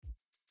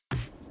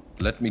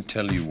Let me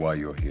tell you why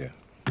you're here.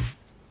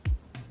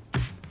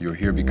 You're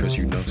here because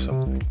you know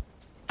something.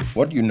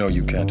 What you know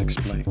you can't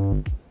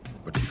explain,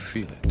 but you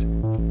feel it.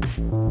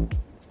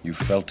 You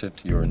felt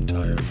it your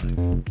entire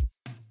life.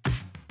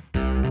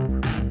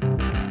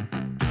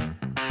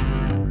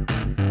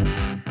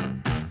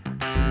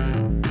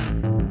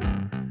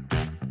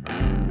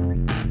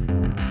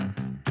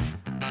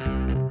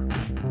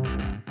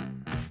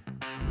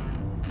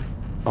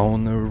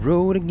 On the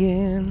road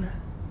again.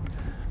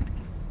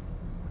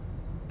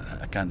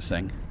 I can't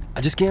sing. I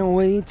just can't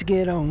wait to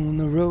get on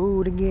the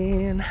road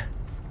again.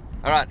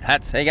 Alright,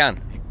 Hats, how you going?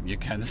 You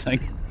can't sing.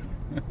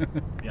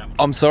 Yeah.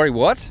 I'm sorry,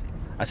 what?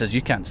 I said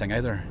you can't sing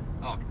either.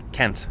 Oh,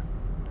 can't.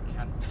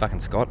 Fucking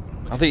Scott.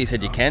 I thought you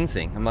said you can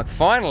sing. I'm like,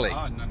 finally.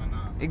 Oh, no.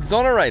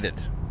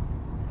 Exonerated.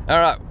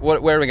 Alright,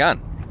 where are we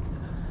going?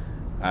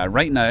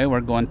 Right now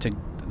we're going to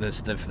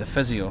the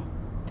physio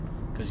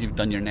because you've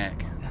done your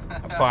neck.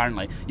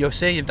 Apparently. You'll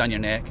say you've done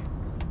your neck,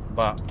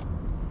 but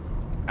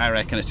I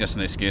reckon it's just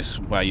an excuse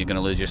why you're going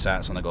to lose your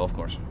sats on the golf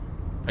course.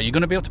 Are you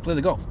going to be able to play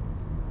the golf?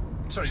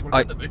 Sorry, we're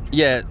going to the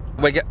Yeah,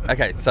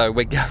 okay, so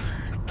we're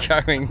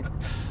going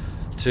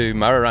to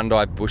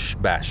Murrurundi Bush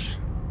Bash.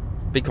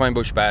 Bitcoin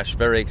Bush Bash,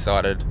 very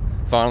excited.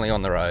 Finally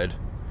on the road.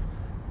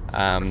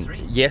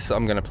 Yes,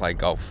 I'm going to play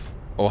golf,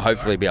 or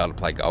hopefully be able to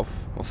play golf.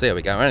 We'll see how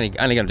we go. We're only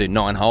going to do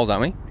 9 holes,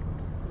 aren't we?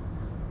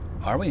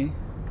 Are we?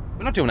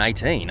 We're not doing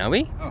 18, are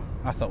we? Oh,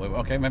 I thought we were.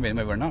 Okay, maybe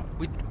we're not.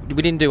 We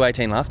didn't do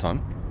 18 last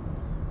time.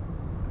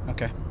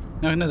 Okay.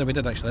 No, we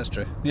did actually, that's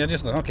true. Yeah,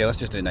 okay, let's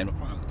just do 9.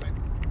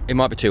 It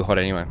might be too hot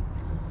anyway.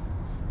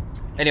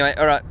 Anyway,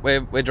 alright,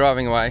 we're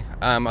driving away.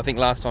 I think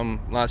last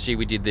year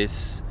we did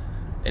this,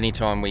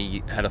 anytime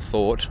we had a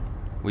thought,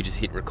 we just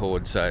hit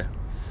record, so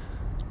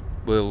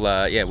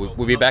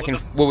we'll be back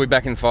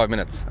in 5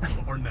 minutes.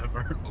 Or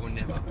never. Or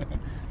never.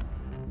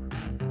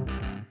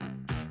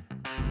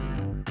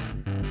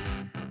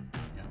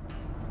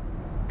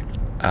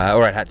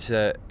 Alright, Hats,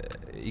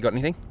 you got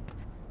anything?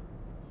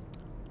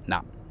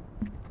 Nah.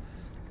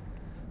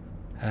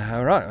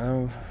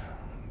 Alright,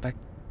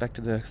 back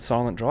to the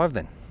silent drive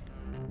then.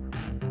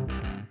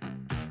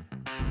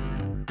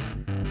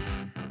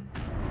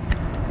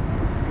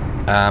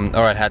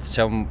 Alright, Hats,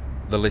 tell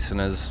the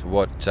listeners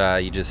what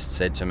you just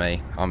said to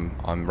me.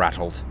 I'm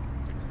rattled.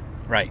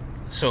 Right,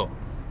 so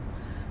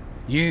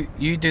you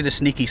do the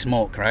sneaky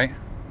smoke, right?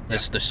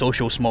 It's the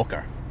social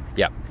smoker.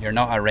 Yep. You're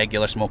not a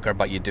regular smoker,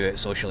 but you do it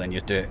socially, and you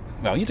do it.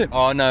 Well, you do.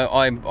 Oh no,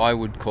 I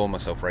would call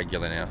myself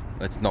regular now.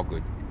 That's not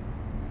good.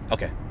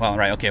 Okay. Well,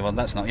 right. Okay. Well,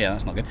 that's not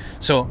good.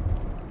 So,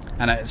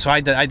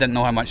 I didn't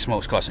know how much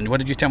smokes cost. And what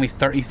did you tell me?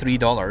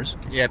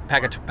 $33. Yeah,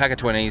 pack of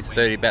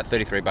 20s, about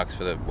 $33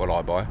 for what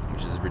I buy,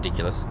 which is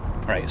ridiculous.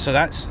 Right. So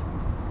that's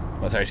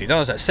 $33.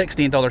 That's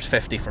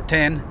 $16.50 for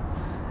 10.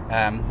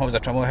 What was the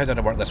trouble? How did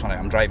I work this one out?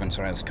 I'm driving,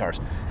 sorry, it's cars.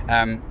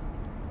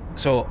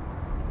 So,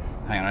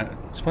 hang on.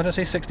 So what did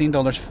I say?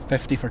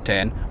 $16.50 for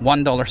 10.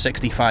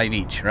 $1.65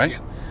 each, right?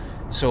 Yeah.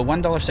 So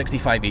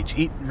 $1.65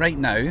 each. Right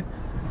now,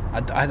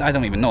 I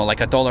don't even know. Like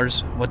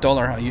Aussie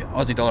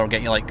dollar will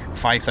get you like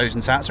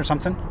 5,000 sats or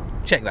something.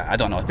 Check that. I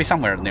don't know. It'll be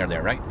somewhere near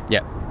there, right?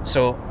 Yeah.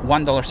 So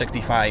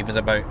 $1.65 is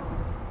about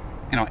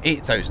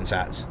 8,000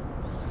 sats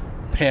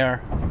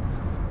per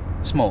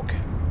smoke,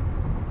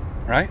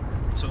 right?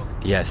 So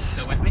yes.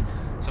 Still with me?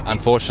 So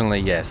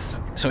unfortunately, yes.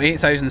 So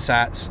 8,000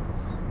 sats.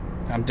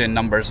 I'm doing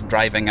numbers,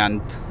 driving,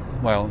 and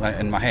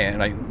in my head,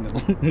 right,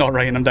 not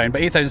writing them down.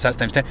 But 8,000 sats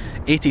times 10,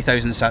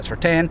 80,000 sats for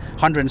 10,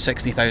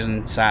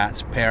 160,000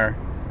 sats per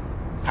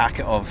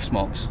packet of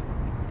smokes.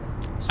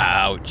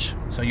 Ouch.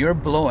 So you're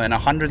blowing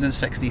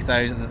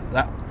 160,000.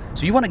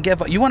 So you want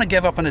to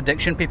give up an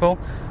addiction, people?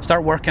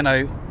 Start working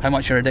out how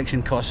much your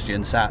addiction costs you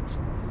in sats.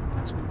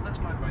 That's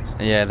my advice.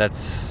 Yeah,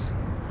 that's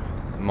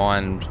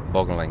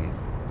mind-boggling.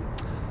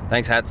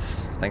 Thanks,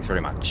 Hats. Thanks very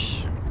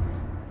much.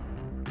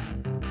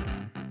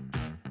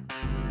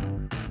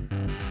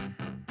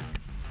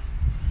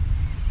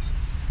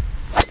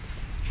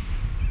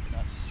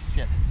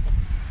 Shit.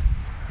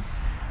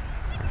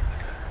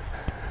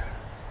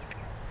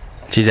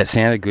 Geez, that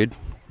sounded good,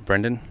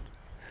 Brendan.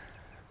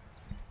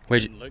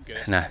 Where'd you... Look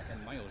good. No.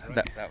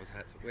 Right? That was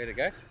Hats. Where'd it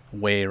go?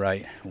 Way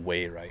right.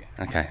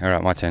 Okay,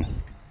 alright, my turn.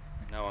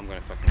 No, I'm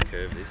going to fucking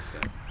curve this. So.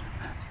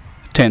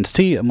 10's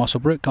T at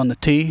Musselbrook on the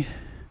T.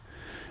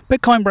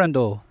 Bitcoin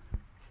Brendo.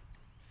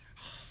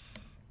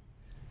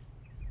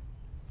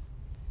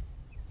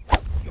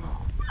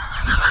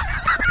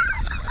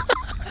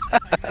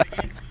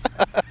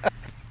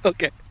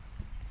 Okay.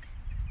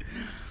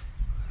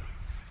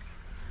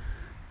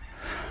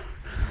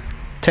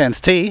 Ten's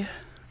T.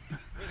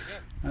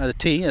 The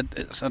T,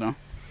 it's, I don't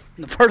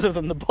know, further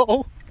than the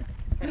ball.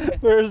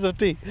 Where is the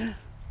T?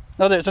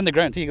 No, there, it's in the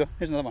ground. Here you go.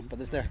 Here's another one, but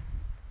it's there.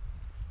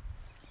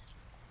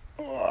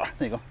 Oh,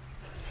 there you go.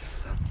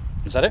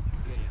 Is that it?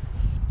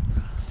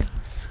 Yeah.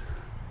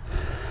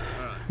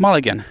 Right.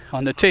 Mulligan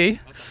on the T.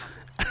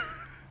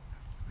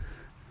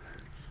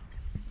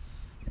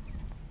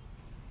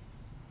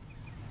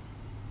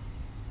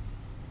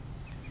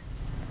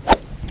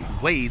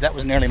 Wait, that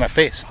was nearly my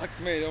face. Fuck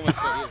me, almost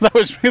got you. That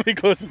was really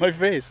close to my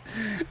face.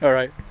 All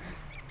right,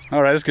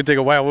 this could take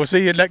a while. We'll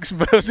see you next.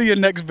 We'll see you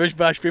next Bush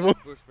Bash, people.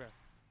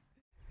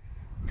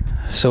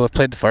 So we've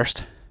played the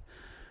first.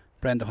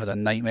 Brendel had a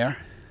nightmare,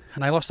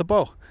 and I lost the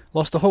ball.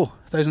 Lost the hole.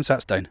 1,000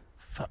 sats down.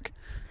 Fuck.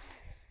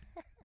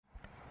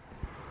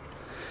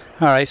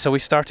 Alright, so we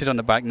started on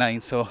the back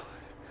 9, so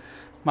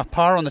my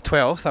par on the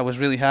 12th I was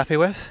really happy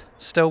with.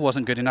 Still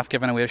wasn't good enough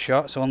giving away a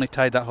shot, so only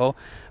tied that hole.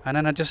 And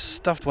then I just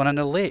stuffed one in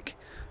the lake.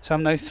 So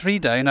I'm now 3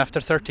 down after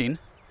 13.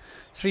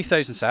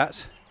 3,000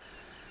 sats.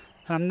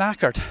 And I'm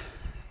knackered.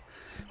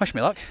 Wish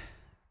me luck.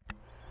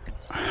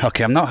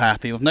 Okay, I'm not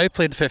happy. We've now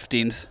played the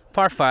 15th.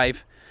 Par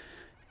 5.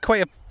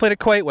 Played it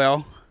quite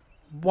well.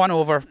 1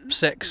 over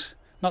 6.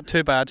 Not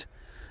too bad.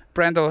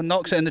 Brendel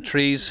knocks it in the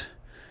trees.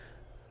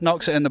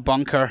 Knocks it in the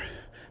bunker.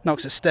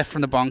 Knocks it stiff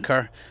from the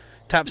bunker,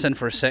 taps in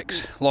for a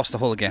 6, lost the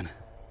hole again.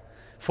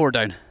 4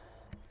 down.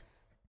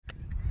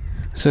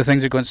 So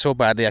things are going so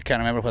badly I can't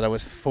remember whether I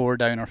was 4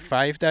 down or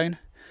 5 down,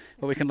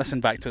 but we can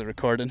listen back to the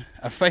recording.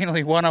 I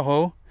finally won a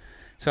hole,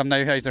 so I'm now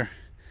either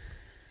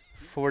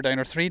 4 down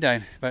or 3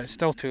 down, but it's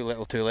still too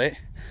little too late.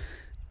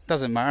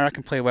 Doesn't matter, I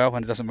can play well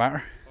when it doesn't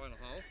matter.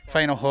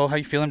 Final hole, how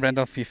you feeling,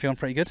 Brendel? Are you feeling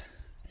pretty good?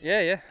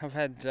 Yeah, I've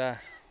had You're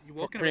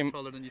walking a bit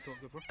taller than you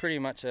talked before. pretty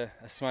much a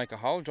smoker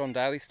hole, John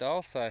Daly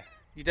style, so...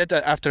 You did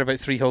that after about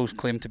 3 holes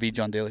claim to be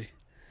John Daly.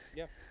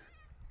 Yeah.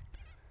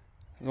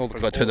 All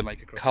Forgot to put the the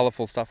mic across.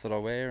 colourful stuff that I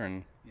wear,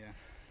 and Yeah.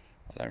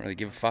 I don't really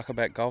give a fuck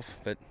about golf,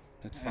 but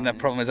it's fun. And the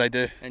problem is I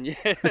do. And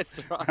yeah, that's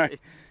right.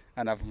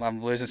 And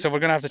I'm losing. So we're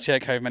going to have to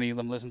check how many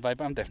I'm losing by,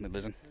 but I'm definitely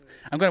losing.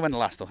 I'm going to win the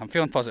last though. I'm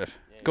feeling positive.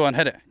 Go on,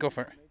 hit it. Go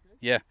for it.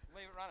 Yeah.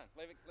 Leave it running.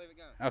 Leave it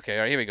going. Okay,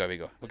 all right, here we go.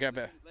 We'll get a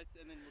bit.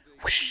 And then we'll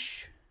do...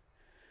 Whoosh.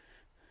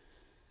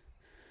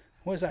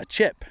 What is that, a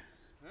chip?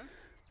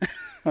 Huh?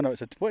 Oh no,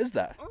 what is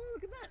that? Oh,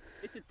 look at that.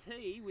 It's a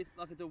T with,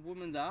 like, it's a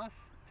woman's ass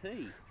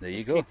T. There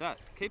you go.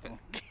 Keep it.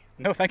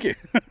 No, thank you.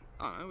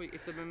 Oh, no,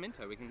 it's a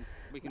memento. We can.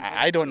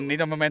 I don't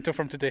need a memento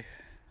from today.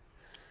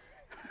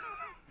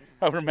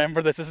 I'll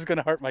remember this. This is going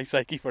to hurt my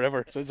psyche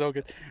forever, so it's all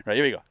good. Right,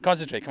 here we go.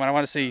 Concentrate. Come on, I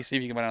want to see if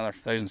you can win another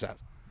 1,000 sats.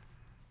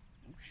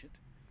 Oh, shit.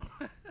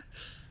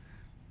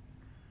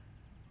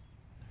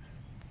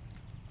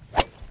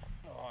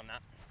 Oh, no.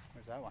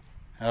 Where's that one?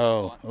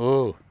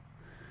 Oh.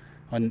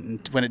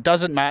 And when it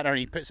doesn't matter,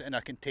 he puts it in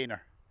a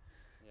container.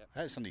 Yep.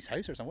 That's somebody's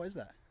house or something. What is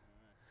that?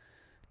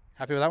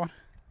 Happy with that one?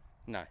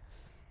 No.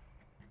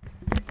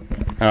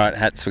 Alright,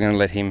 Hats, we're going to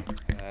let him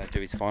do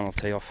his final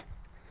tee off.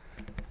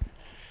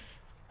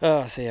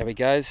 Oh, see how he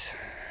goes.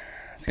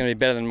 It's going to be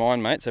better than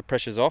mine, mate, so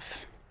pressure's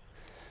off.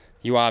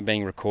 You are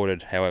being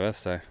recorded, however,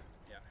 so...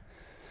 Yeah.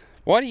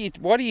 Why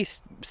do you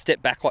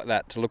step back like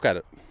that to look at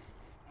it?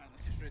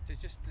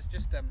 It's just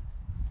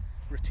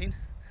routine.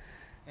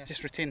 Yeah.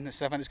 Just routine and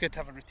stuff, and it's good to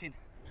have a routine.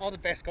 All the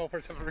best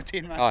golfers have a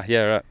routine, man. Oh,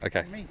 yeah, right,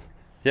 okay. Me.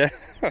 Yeah.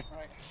 Right,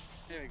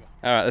 here we go.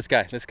 Alright, let's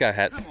go,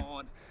 Hats. Come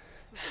on.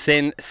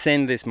 Send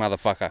this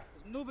motherfucker.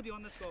 There's nobody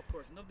on this golf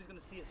course. Nobody's going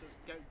to see it, so it's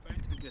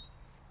bound to be good.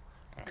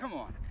 Come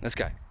on. Let's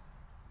go.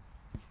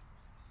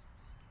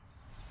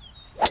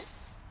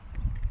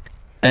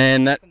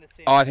 And that,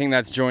 I think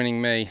that's joining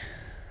me.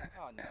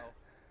 Oh no.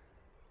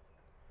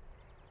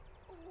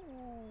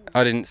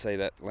 I didn't see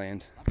that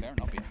land. That better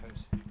not be a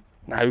house.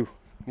 No.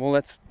 Well,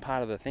 that's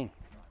part of the thing.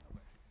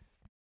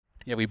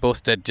 Yeah, we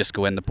both did just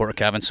go in the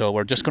Portakabin, so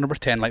we're just going to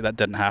pretend like that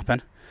didn't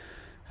happen.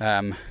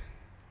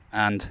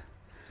 And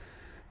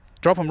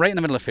drop them right in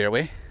the middle of the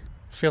fairway.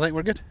 Feel like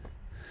we're good.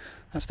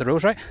 That's the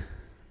rose, right?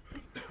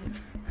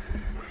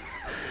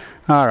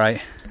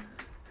 Alright.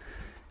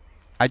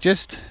 I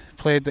just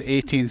played the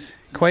 18th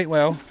quite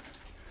well.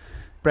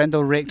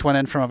 Brendel raked one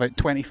in from about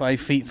 25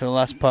 feet for the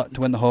last putt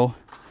to win the hole.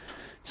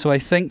 So I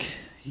think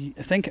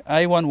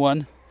I won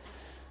one.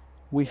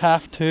 We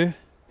have two.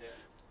 Yeah.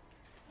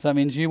 So that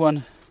means you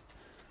won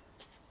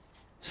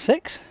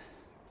 6?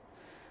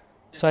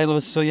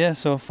 Yeah.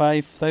 So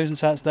 5,000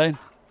 sats down.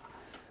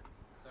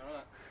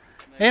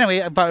 Anyway,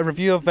 about a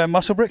review of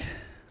Muswellbrook.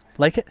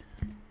 Like it?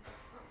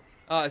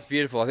 Oh, it's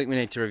beautiful. I think we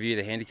need to review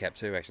the handicap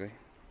too, actually.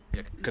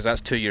 Yeah, because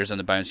that's 2 years in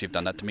the bounce you've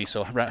done that to me.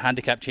 So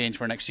handicap change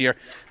for next year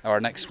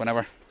or next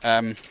whenever.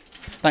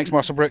 Thanks,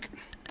 Muswellbrook.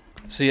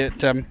 See you at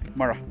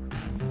Murrah.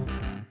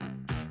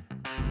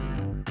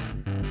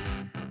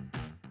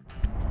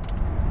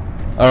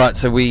 All right,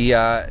 so we've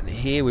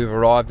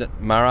arrived at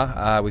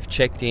Murrah. We've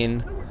checked in.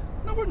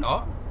 No, we're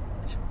not.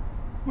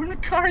 We're in the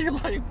car, you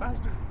lying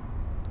bastard.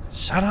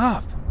 Shut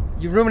up!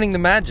 You're ruining the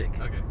magic.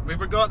 Okay, we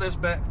forgot this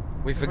bit.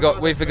 We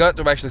forgot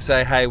to actually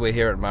say, hey, we're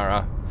here at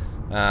Murrah.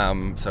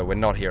 So we're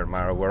not here at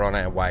Murrah. We're on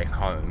our way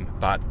home,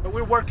 but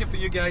we're working for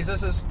you guys.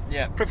 This is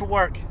proof of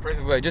work. Proof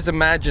of work. Just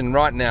imagine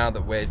right now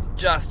that we're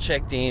just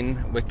checked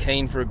in. We're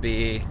keen for a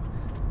beer,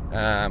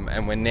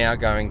 and we're now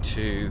going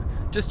to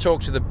just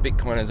talk to the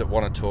Bitcoiners that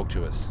want to talk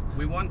to us.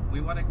 We want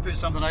to put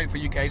something out for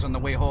you guys on the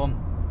way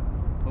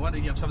home. We want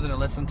to give something to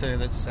listen to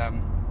that's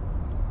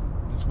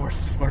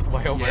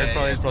worthwhile. Yeah,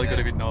 it's probably going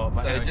to be not.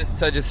 But so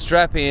anyway. just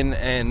strap in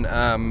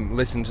and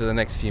listen to the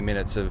next few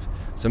minutes of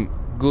some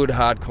good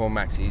hardcore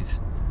maxis,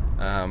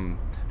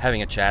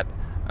 having a chat,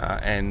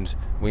 and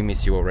we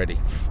miss you already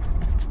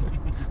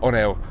on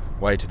our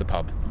way to the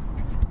pub.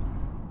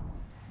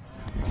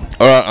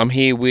 All right, I'm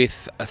here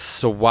with a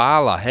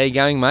Sawala. How you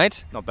going,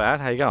 mate? Not bad.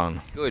 How you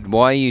going? Good.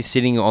 Why are you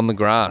sitting on the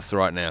grass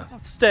right now?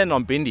 Standing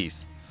on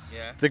bindies.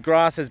 Yeah. The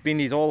grass has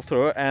bindies all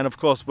through it, and of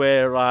course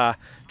we're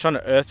trying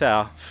to earth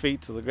our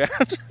feet to the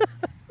ground.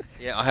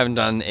 Yeah, I haven't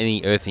done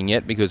any earthing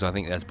yet because I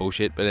think that's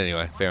bullshit. But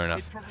anyway, fair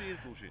enough. It probably is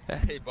bullshit.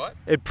 What?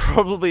 It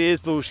probably is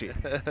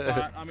bullshit.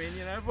 But I mean,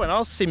 everyone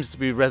else seems to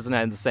be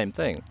resonating the same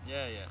thing.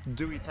 Yeah.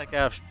 Do we take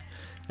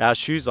our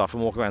shoes off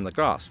and walk around the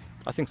grass?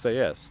 I think so.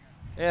 Yes.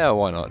 Yeah,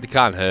 why not? They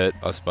can't hurt,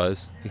 I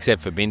suppose,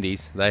 except for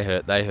bindies. They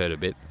hurt a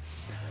bit.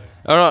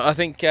 All right, I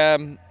think,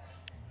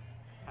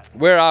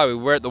 where are we?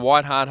 We're at the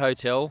White Hart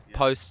Hotel,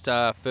 post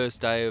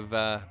first day of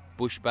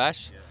Bush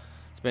Bash. Yeah.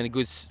 It's been a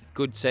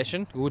good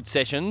session, good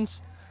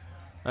sessions.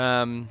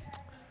 Those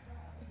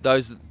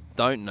that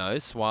don't know,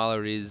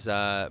 Sawala is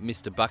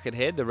Mr.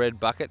 Buckethead, the red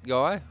bucket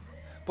guy.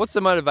 What's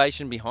the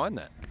motivation behind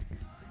that?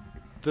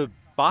 The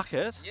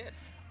bucket? Yes.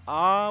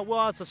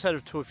 Well, as I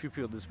said to a few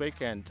people this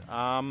weekend,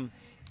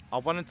 I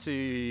wanted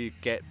to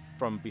get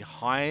from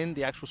behind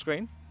the actual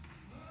screen.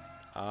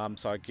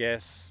 So I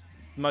guess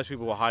most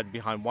people were hiding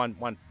behind one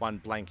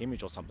blank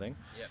image or something.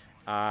 Yep.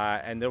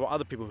 And there were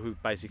other people who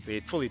basically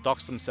had fully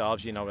doxed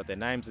themselves, with their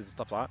names and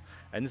stuff like that.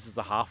 And this is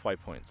the halfway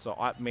point. So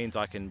it means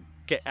I can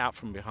get out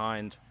from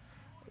behind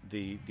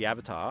the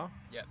avatar.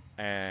 Yep.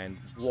 And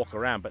walk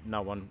around, but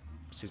no one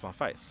sees my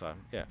face. So,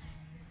 yeah.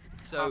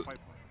 So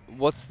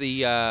what's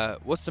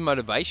the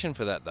motivation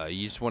for that, though?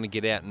 You just want to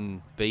get out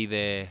and be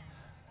there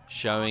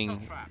showing... I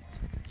felt trapped.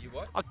 You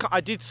what? I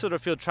did sort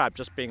of feel trapped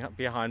just being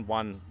behind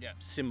one Yeah.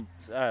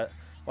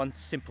 one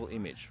simple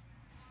image.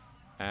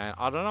 And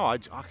I don't know, I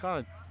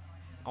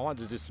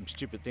wanted to do some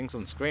stupid things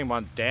on screen.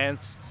 Wanted to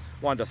dance,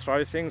 wanted to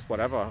throw things,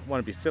 whatever. I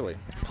want to be silly.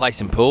 Play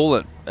some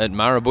pool at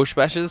Murra Bush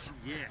Bashes?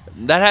 Yes.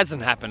 That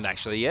hasn't happened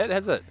actually yet,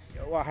 has it?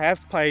 Well, I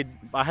have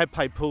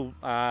played pool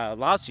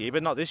last year,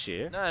 but not this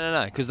year.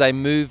 No, because they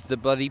moved the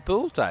bloody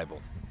pool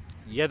table.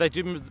 Yeah, they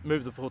did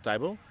move the pool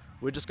table.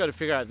 We're just got to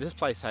figure out this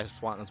place has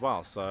one as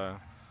well. So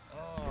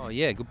Oh,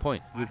 yeah, good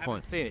point. I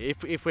haven't seen it.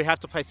 If we have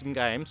to play some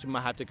games, we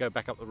might have to go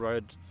back up the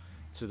road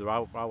to the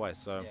railway.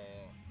 So.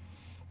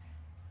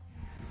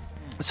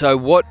 So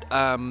what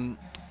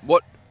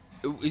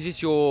is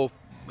this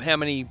how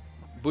many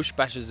bush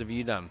bashes have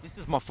you done? This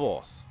is my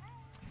fourth.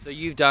 So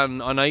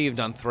I know you've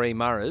done 3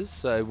 Murras,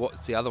 so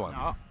what's the other one?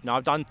 No,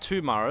 I've done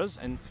 2 Murras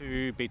and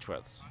 2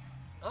 Beechworths.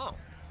 Oh.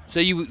 So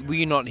were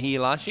you not here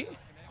last year?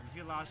 I was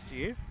here last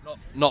year.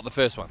 Not the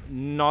first one?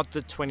 Not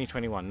the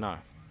 2021, no.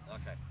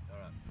 Okay,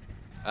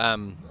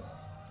 alright.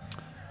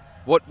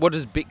 What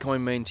does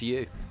Bitcoin mean to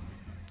you?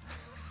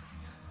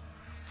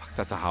 Fuck,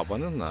 that's a hard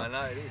one, isn't it? I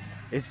know it is.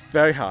 It's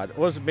very hard.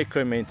 What does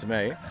Bitcoin mean to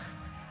me?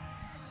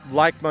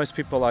 Like most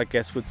people, I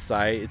guess, would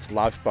say, it's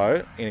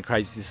lifeboat in a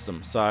crazy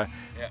system. So,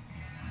 yeah.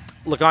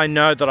 Look, I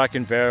know that I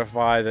can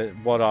verify that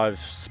what I've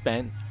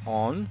spent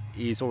on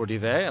is already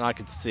there, and I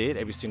can see it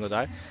every single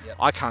day. Yep.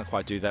 I can't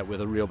quite do that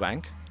with a real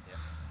bank.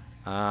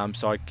 Yep.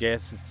 So I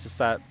guess it's just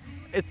that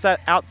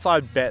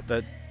outside bet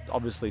that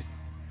obviously,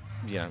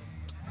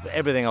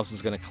 everything else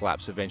is going to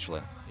collapse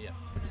eventually. Yeah.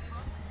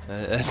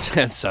 That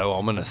sounds so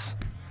ominous.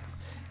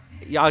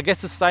 Yeah, I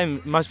guess the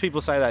same. Most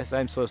people say that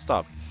same sort of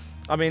stuff.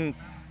 I mean,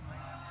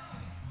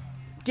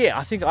 yeah,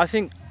 I think,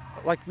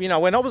 like,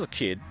 when I was a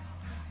kid,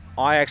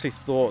 I actually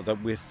thought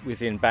that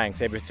within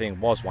banks everything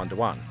was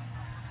one-to-one.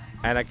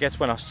 And I guess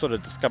when I sort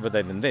of discovered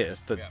that in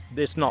this,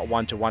 it's not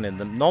one-to-one in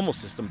the normal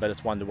system, but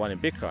it's one-to-one in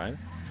Bitcoin,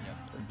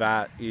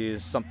 that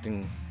is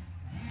something,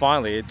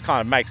 finally, it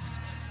kind of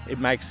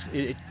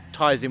it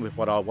ties in with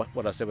what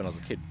I said when I was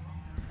a kid.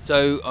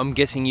 So I'm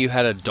guessing you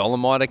had a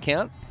Dolomite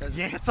account?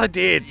 Yes, I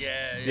did.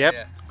 Yep.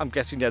 Yeah. I'm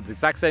guessing you had the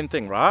exact same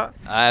thing, right?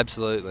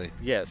 Absolutely.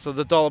 Yeah, so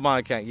the Dolomite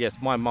account, yes,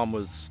 my mum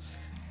was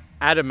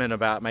adamant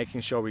about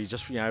making sure we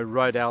just,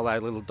 wrote out our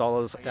little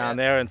dollars down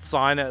there and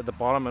sign it at the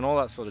bottom and all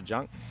that sort of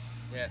junk.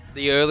 Yeah.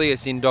 The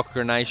earliest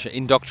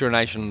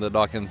indoctrination that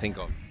I can think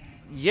of.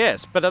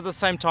 Yes, but at the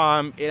same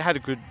time, it had a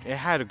good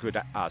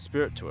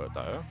spirit to it,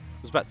 though.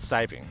 It was about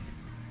saving.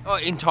 Oh,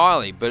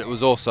 entirely, but it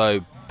was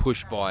also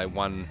pushed by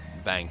one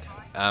bank,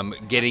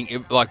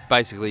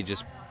 basically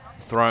just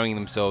throwing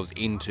themselves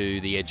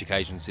into the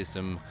education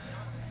system.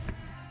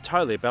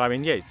 Totally, but I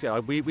mean, yes,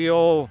 we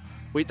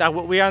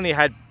only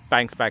had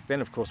banks back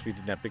then. Of course, we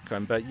didn't have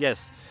Bitcoin, but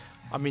yes,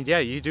 I mean, yeah,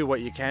 you do what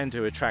you can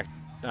to attract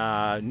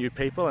new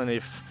people, and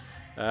if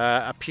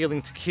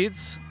appealing to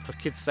kids for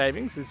kids'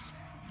 savings is,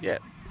 yeah.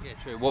 Yeah,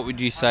 true. What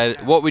would you say to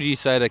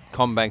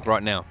CommBank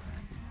right now?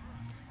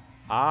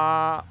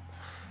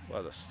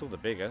 Well, they're still the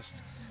biggest.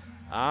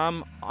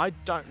 I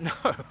don't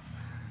know.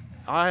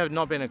 I have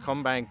not been a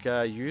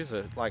CommBank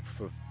user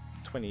for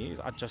 20 years.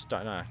 I just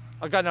don't know.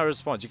 I got no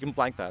response. You can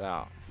blank that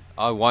out.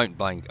 I won't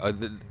blank.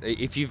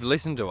 If you've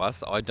listened to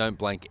us, I don't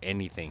blank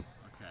anything.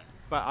 Okay.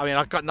 But I mean,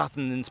 I've got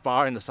nothing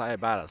inspiring to say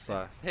about it.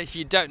 So if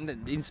you don't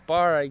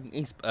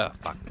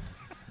fuck.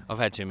 I've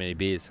had too many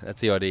beers.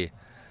 That's the idea.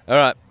 All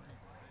right.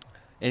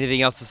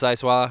 Anything else to say,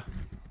 Swallow?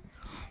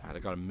 Man,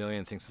 I've got a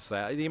million things to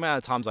say. The amount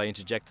of times I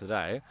interject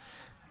today,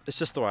 it's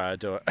just the way I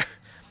do it.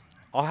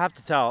 I'll have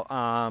to tell,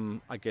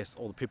 I guess,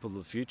 all the people of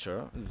the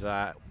future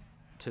that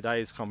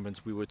today's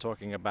conference we were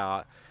talking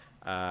about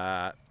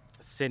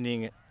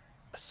sending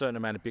a certain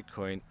amount of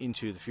Bitcoin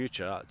into the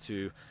future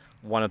to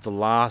one of the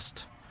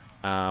last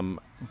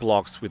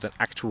blocks with an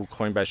actual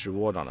Coinbase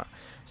reward on it.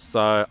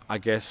 So I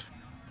guess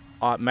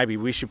maybe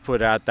we should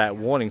put out that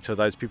warning to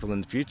those people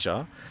in the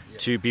future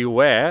to be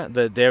aware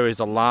that there is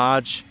a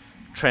large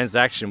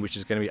transaction which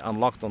is going to be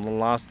unlocked on the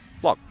last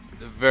block.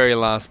 The very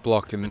last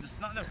block. It's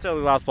not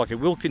necessarily the last block. It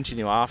will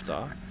continue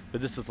after,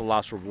 but this is the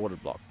last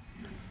rewarded block.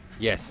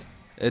 Yes.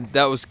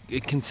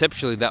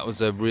 Conceptually, that was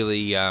a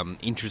really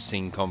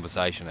interesting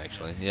conversation,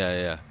 actually.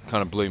 Yeah.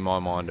 Kind of blew my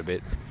mind a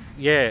bit.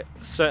 Yeah,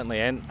 certainly.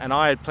 And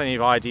I had plenty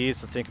of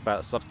ideas to think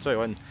about stuff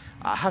too. And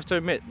I have to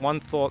admit, one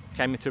thought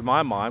came through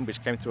my mind,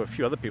 which came through a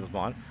few other people's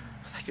mind.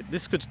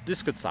 This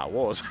could start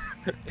wars.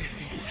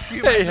 If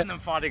you imagine them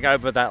fighting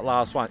over that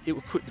last one,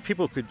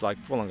 people could like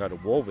full on go to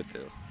war with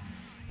this.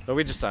 But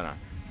we just don't know.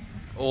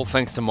 All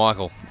thanks to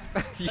Michael.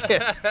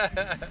 Yes.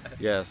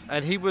 Yes.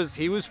 And he was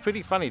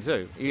pretty funny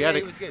too. He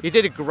was good. He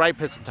did a great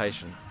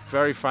presentation.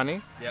 Very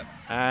funny. Yep.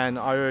 And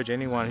I urge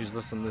anyone who's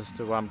listening to this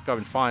to go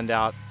and find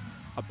out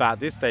about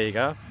this. There you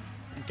go.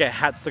 Get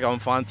Hats to go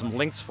and find some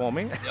links for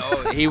me.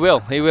 Oh, he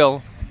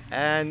will.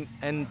 And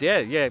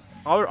yeah.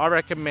 I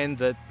recommend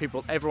that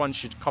everyone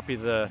should copy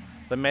the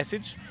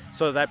message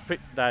so that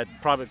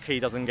private key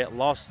doesn't get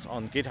lost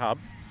on GitHub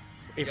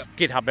if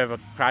GitHub ever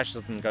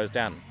crashes and goes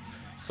down.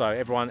 So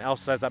everyone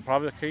else has that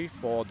private key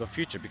for the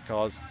future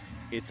because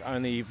it's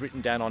only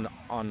written down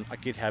on a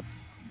GitHub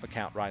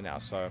account right now.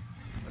 So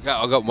okay,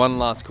 I've got one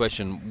last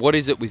question. What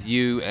is it with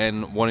you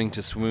and wanting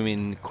to swim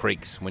in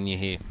creeks when you're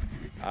here?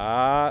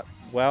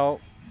 Well,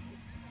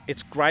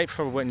 it's great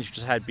for when you've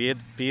just had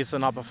beers the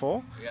night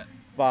before. Yeah.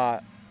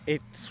 But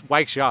it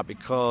wakes you up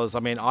because, I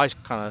mean,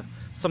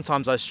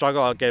 sometimes I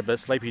struggle. I get a bit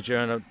sleepy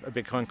during a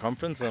Bitcoin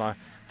conference and I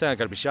think I've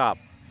got to be sharp.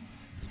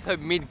 So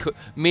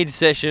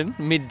mid-session,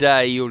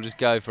 midday, you'll just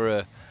go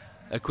for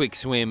a quick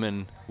swim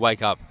and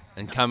wake up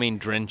and come in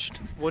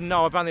drenched? Well,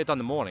 no, I've only done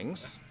the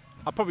mornings.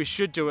 I probably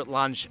should do it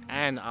lunch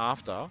and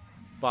after,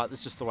 but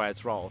it's just the way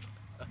it's rolled.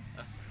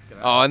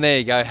 Oh, and there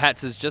you go.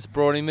 Hats has just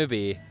brought him a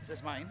beer. Is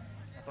this mine?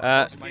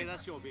 Yeah,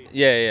 that's your beer.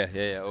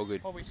 Yeah, all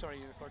good. Oh, sorry,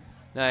 you're recording.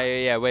 No,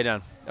 yeah, we're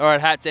done. All right,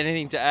 Hats,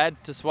 anything to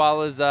add to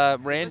Swala's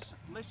rant?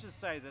 Let's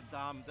just say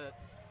that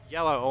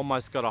Yellow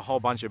almost got a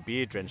whole bunch of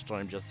beer drenched on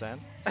him just then.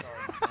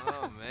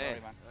 Oh, man. Sorry,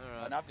 man.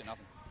 All right. I've got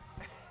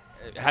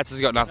nothing. Hats has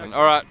got nothing.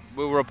 All right,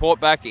 we'll report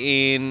back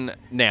in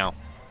now.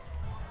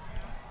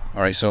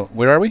 All right, so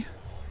where are we?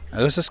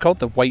 This is called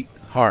the White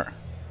Hart.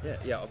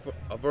 Yeah,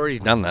 I've already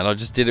done that. I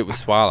just did it with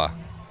Swala.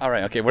 All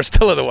right, okay, we're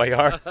still at the White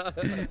Hart.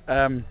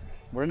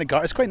 We're in the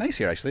garden. It's quite nice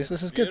here, actually, so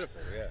this is good.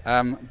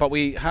 Yeah. But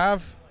we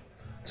have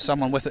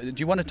someone with it.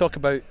 Do you want to talk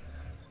about...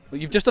 Well,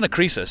 you've just done a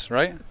Croesus,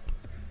 right?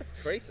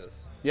 Croesus?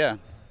 Yeah.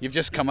 You've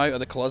just come out of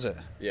the closet.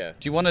 Yeah.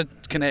 Do you want to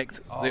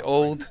connect the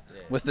old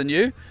with the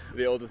new?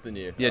 The old with the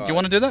new. Yeah, do you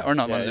want to do that or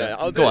not? Yeah,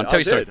 I'll go on, tell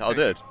your story. I'll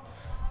do it.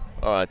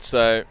 All right,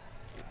 so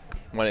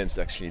my name's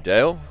actually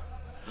Dale,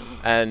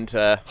 and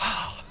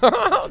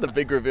the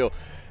big reveal.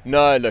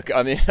 No, look,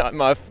 I mean,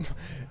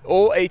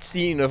 all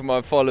 18 of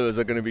my followers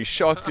are going to be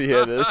shocked to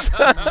hear this.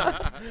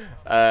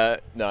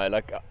 No,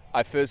 like,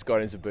 I first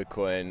got into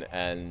Bitcoin,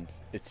 and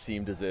it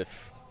seemed as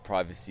if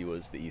privacy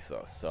was the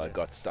ethos, so I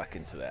got stuck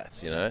into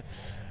that, you know.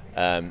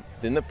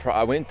 Then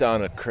I went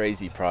down a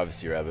crazy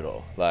privacy rabbit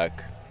hole,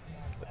 like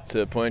to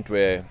the point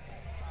where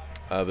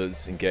I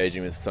was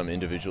engaging with some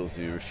individuals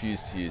who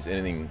refused to use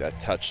anything that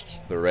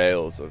touched the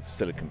rails of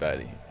Silicon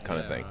Valley kind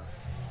of thing.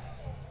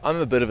 I'm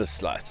a bit of a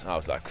slut. I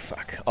was like,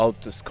 fuck, I'll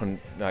just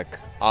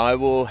I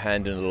will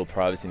hand in a little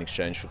privacy in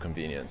exchange for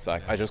convenience.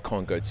 Like, I just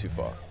can't go too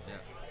far.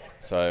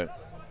 So,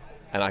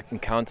 and I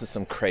encountered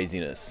some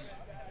craziness.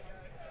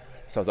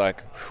 So I was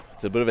like,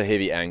 it's a bit of a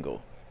heavy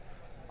angle.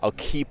 I'll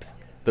keep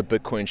the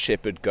Bitcoin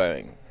shepherd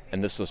going.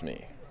 And this was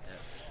me.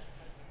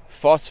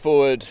 Fast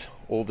forward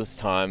all this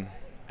time,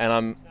 and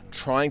I'm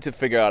trying to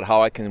figure out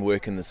how I can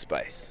work in this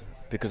space,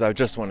 because I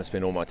just want to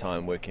spend all my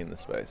time working in this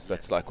space.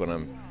 That's like what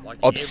I'm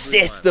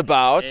obsessed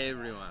about.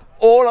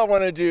 All I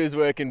want to do is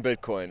work in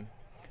Bitcoin.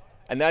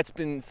 And that's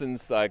been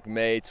since like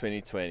May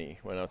 2020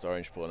 when I was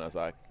Orange Pool, and I was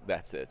like,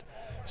 that's it.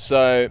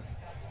 So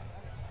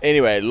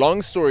anyway,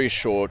 long story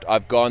short,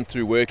 I've gone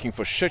through working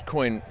for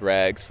shitcoin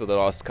rags for the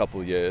last couple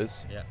of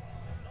years. Yeah.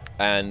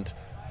 And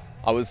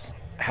I was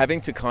having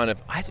to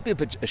I had to be a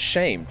bit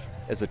ashamed,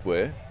 as it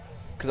were,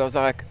 because I was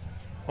like,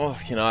 oh,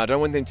 you know, I don't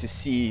want them to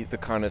see the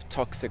kind of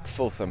toxic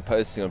filth I'm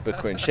posting on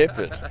Bitcoin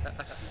Shepherd.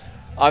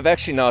 I've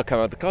actually now come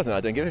out the closet and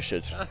I don't give a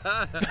shit.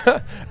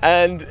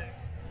 And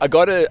I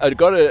got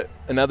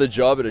another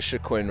job at a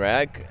shitcoin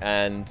rag,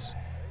 and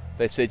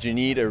they said, you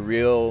need a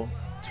real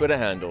Twitter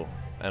handle.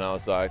 And I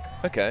was like,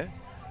 okay.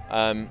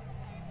 And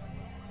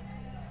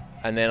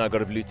then I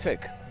got a blue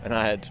tick, and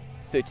I had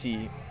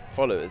 30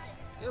 followers.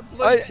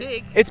 Blue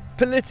tick? It's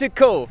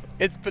political.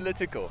 It's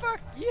political.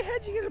 Fuck,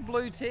 how'd you get a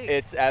blue tick?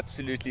 It's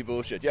absolutely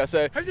bullshit. Yeah,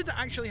 so How did that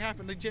actually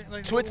happen? Like,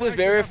 Twitter what actually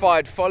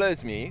verified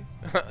follows me.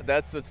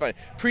 That's what's funny.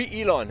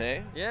 Pre-Elon,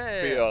 hey?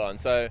 Yeah. Pre-Elon.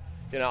 So,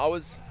 you know, I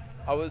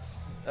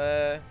was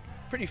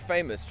pretty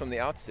famous from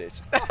the outset.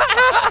 That's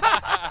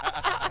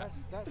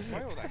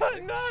wild,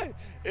 actually. No,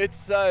 it's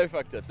so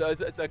fucked up. So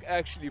it's like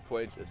actually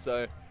pointless.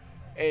 So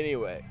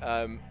anyway,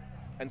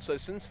 and so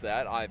since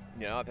that, I've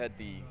had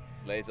the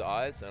laser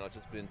eyes, and I've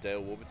just been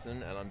Dale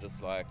Warburton, and I'm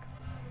just pro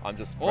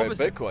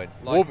Warburton? Bitcoin.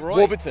 Like Roy?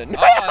 Warburton.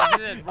 Oh, I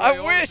did, Roy I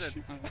wish.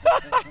 Orbison.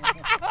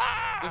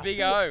 The big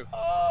O.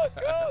 Oh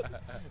god.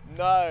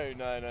 No.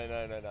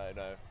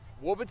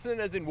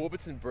 Warburton as in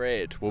Warburton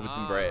bread.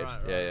 Warburton bread.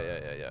 Right.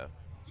 Yeah.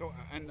 So,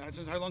 and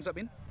since how long's that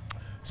been?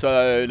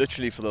 So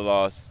literally for the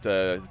last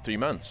 3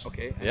 months.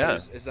 Okay. And Yeah.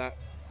 Is that?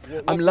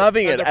 I'm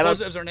loving are it, there and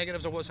positives or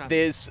negatives, or what's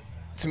happening?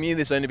 To me,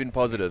 there's only been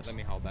positives. Let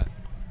me hold that.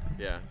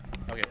 Yeah.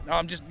 Okay. No,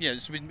 I'm just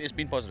it's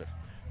been positive.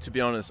 To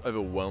be honest,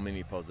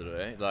 overwhelmingly positive,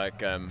 eh?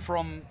 Like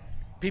From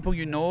people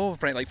you know,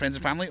 like friends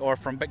and family, or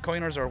from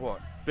Bitcoiners, or what?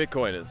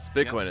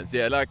 Bitcoiners.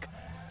 Yeah, like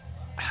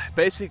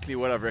basically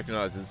what I've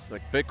recognized is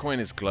like Bitcoin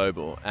is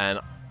global, and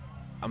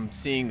I'm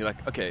seeing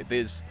like, okay,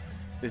 there's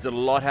a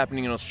lot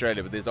happening in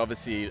Australia, but there's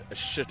obviously a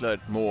shitload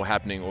more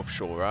happening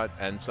offshore, right?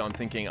 And so I'm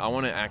thinking I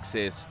want to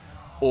access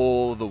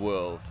all the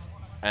worlds,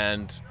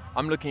 and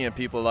I'm looking at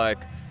people like,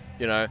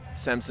 you know,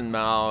 Samson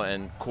Mao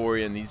and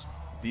Corey and these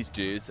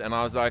dudes, and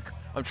I was like,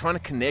 I'm trying to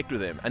connect with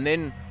them. And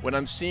then when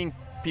I'm seeing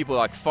people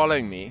like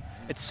following me,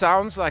 it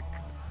sounds like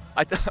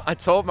I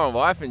told my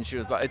wife, and she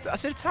was like, I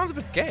said it sounds a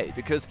bit gay,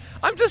 because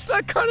I'm just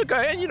like kind of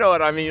going, you know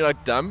what I mean, you're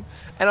like dumb,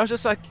 and I was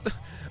just like,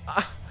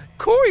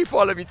 Corey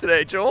followed me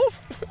today,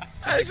 Jules.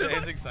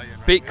 It's exciting.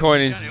 Right?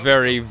 Bitcoin is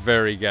very,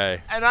 very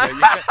gay. And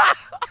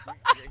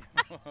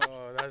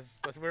Oh,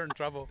 that's we're in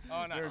trouble.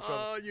 Oh no. We're in trouble.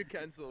 Oh, you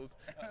cancelled.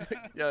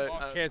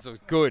 Yeah, Cancelled.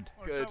 Good.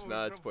 good.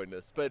 No, it's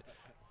pointless.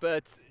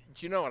 But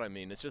do you know what I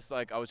mean? It's just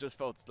like I just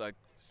felt like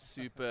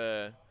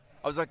super.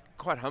 I was like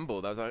quite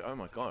humbled. I was like, oh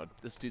my god,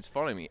 this dude's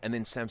following me. And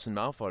then Samson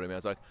Mao followed me. I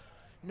was like,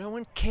 no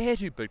one cared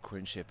who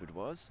Bitcoin Shepherd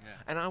was. Yeah.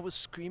 And I was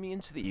screaming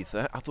into the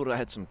ether. I thought I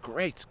had some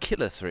great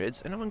killer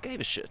threads, and no one gave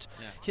a shit.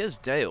 Yeah. Here's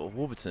Dale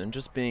Warburton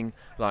just being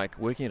like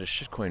working at a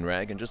shitcoin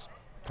rag and just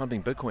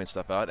pumping Bitcoin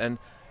stuff out, and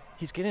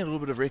he's getting a little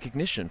bit of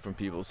recognition from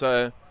people.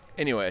 So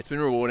anyway, it's been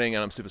rewarding,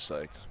 and I'm super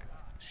stoked.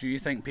 So you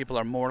think people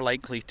are more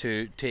likely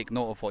to take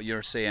note of what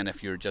you're saying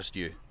if you're just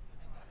you?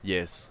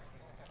 Yes.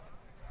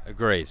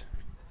 Agreed.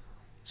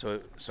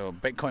 So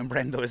Bitcoin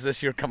Brendo, is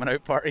this your coming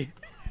out party?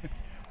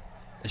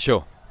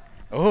 Sure.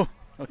 Oh,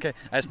 okay.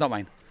 It's not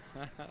mine.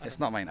 It's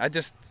not mine. I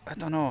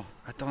don't know.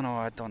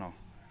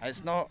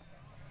 It's not.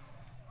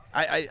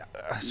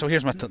 So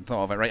here's my thought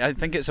of it. Right. I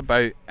think it's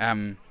about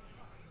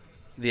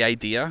the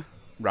idea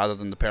rather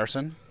than the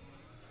person.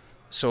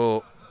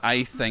 So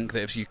I think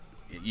that if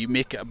you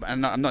make it, I'm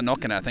not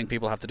knocking it. I think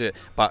people have to do it,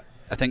 but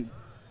I think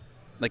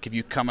like if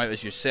you come out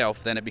as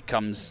yourself, then it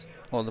becomes,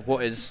 well,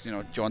 what is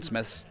John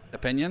Smith's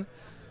opinion,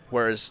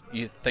 whereas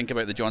you think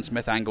about the John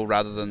Smith angle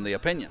rather than the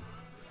opinion.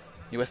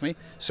 You with me?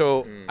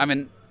 So I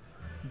mean,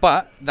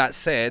 but that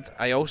said,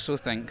 I also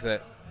think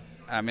that,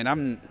 I mean,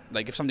 I'm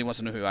like, if somebody wants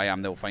to know who I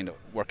am, they'll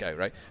work it out,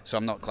 right? So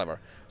I'm not clever.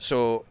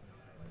 So,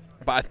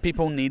 but if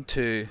people need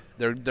to,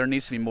 there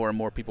needs to be more and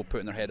more people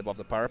putting their head above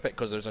the parapet,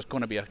 because there's going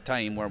to be a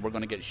time where we're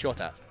going to get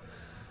shot at,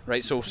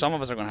 right? So some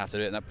of us are going to have to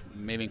do it, and that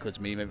maybe includes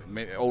me,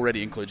 maybe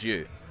already includes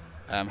you.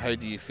 How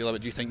do you feel about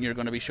it? Do you think you're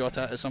going to be shot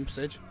at some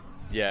stage?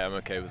 Yeah, I'm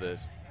okay with it.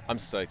 I'm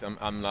stoked.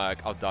 I'm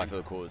like, I'll die for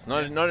the cause.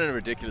 Not in a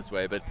ridiculous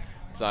way, but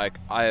it's like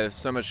I have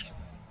so much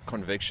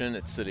conviction.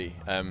 It's silly.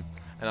 And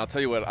I'll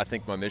tell you what I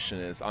think my mission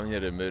is. I'm here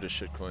to murder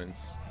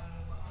shitcoins.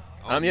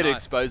 And I'm here to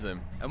expose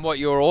them. And what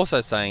you're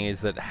also saying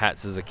is that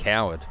Hats is a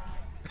coward.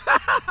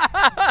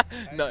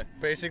 No.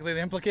 Basically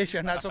the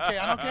implication. That's okay.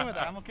 I'm okay with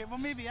that. I'm okay. Well,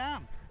 maybe I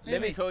am.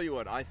 Let me tell you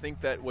what, I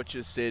think that what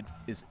you said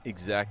is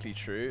exactly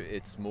true.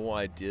 It's more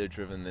idea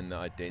driven than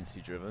identity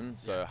driven.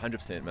 So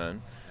 100%,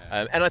 man.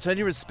 And I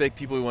totally respect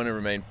people who want to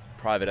remain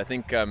private. I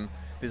think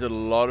there's a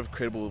lot of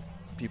credible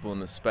people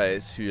in the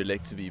space who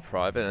elect to be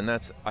private, and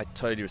I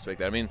totally respect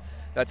that. I mean,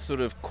 that's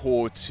sort of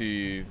core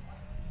to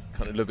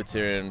kind of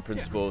libertarian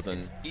principles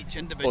and each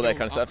individual, all that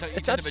kind of stuff.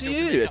 It's up to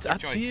you. It's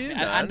up to you,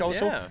 man. And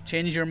also Yeah.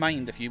 change your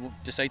mind if you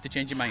decide to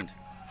change your mind.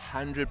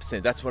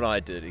 100%. That's what I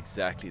did,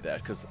 exactly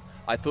that. Because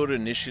I thought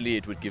initially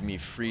it would give me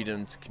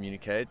freedom to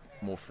communicate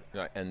more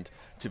and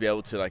to be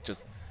able to like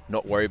just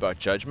not worry about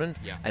judgment.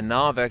 Yeah. And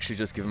now I've actually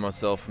just given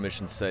myself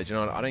permission to say, do you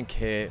know what, I don't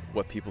care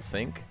what people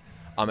think.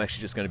 I'm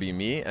actually just going to be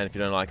me, and if you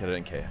don't like it, I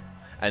don't care.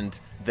 And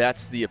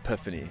that's the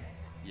epiphany.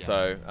 Yeah.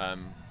 So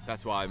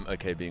that's why I'm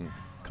okay being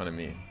kind of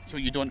me. So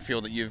you don't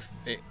feel that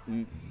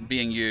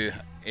being you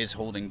is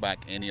holding back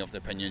any of the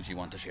opinions you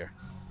want to share?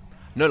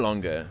 No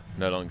longer.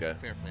 Fair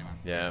play, man.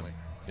 Yeah. Fair play.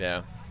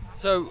 Yeah.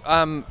 So,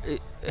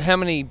 how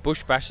many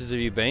bush bashes have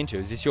you been to?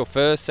 Is this your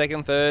first,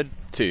 second, third?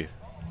 2.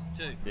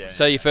 Yeah.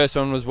 So your first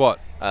one was what?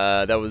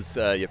 That was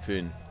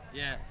Yapun.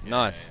 Yeah.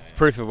 Nice.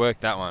 Proof of work,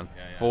 that one.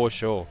 For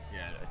sure.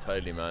 Yeah,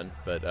 totally, man.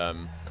 But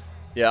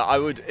Yeah, I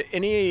would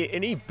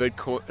any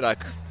Bitcoin,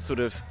 like sort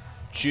of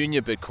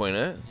junior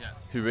Bitcoiner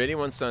who really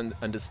wants to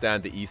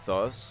understand the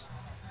ethos.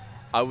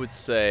 I would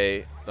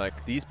say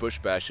like these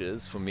Bush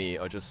Bashers for me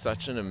are just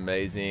such an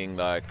amazing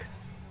like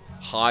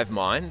hive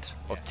mind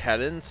of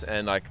talent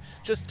and like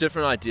just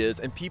different ideas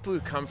and people who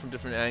come from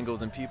different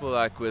angles and people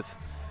like with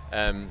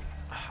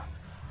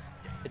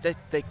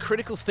they're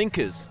critical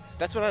thinkers.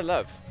 That's what I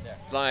love.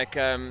 Like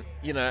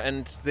you know,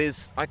 and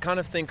I kind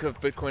of think of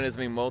Bitcoin as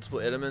being multiple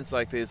elements.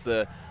 Like there's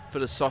the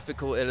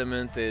philosophical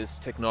element, there's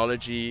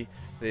technology,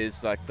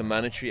 there's like the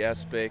monetary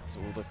aspect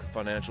or the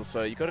financial.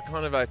 So you got to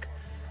kind of like,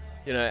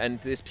 you know,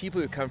 and there's people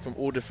who come from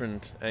all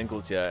different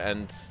angles here,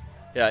 and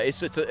yeah, it's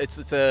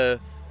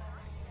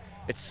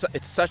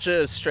such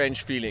a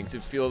strange feeling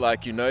to feel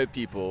like you know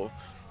people,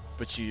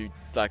 but you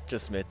like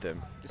just met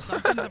them.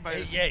 Something about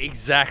it. Yeah,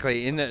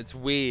 exactly. It's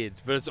weird,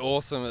 but it's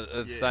awesome at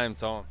the same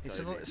time.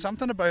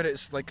 Something about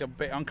it's like a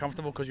bit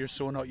uncomfortable because you're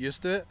so not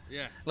used to it.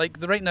 Yeah. Like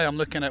right now, I'm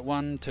looking at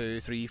 1,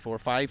 2, 3, 4,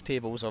 5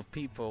 tables of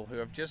people who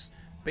have just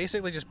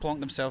basically just plonked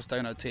themselves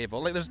down at a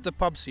table. Like there's the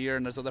pubs here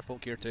and there's other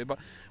folk here too, but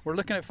we're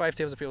looking at 5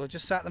 tables of people who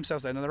just sat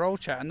themselves down and they're all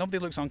chatting. Nobody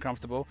looks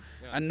uncomfortable,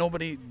 and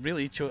nobody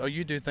really. Or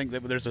you do think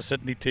that there's a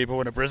Sydney table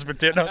and a Brisbane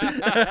table,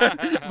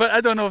 but I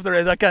don't know if there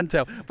is. I can't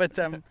tell. But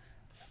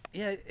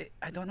yeah,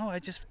 I don't know.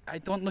 I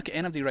don't look at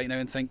anybody right now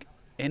and think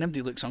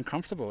anybody looks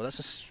uncomfortable.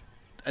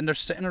 And they're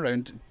sitting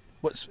around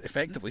what's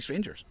effectively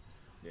strangers.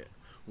 Yeah.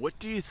 What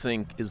do you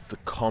think is the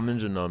common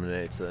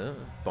denominator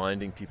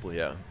binding people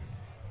here?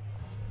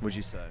 Would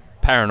you say?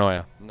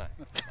 Paranoia. No,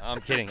 I'm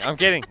kidding.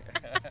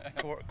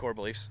 Core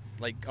beliefs,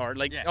 like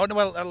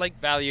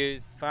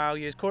Values.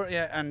 core,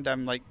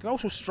 and like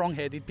also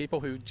strong-headed people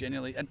who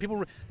genuinely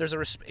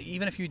there's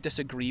even if you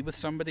disagree with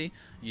somebody,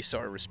 you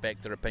sort of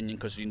respect their opinion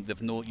because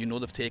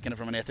they've taken it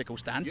from an ethical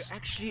stance. You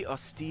actually are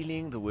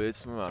stealing the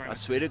words from my mouth. I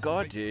swear to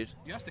God, dude.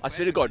 I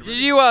swear to God. Did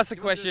you ask a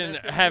question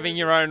having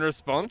your own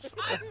response?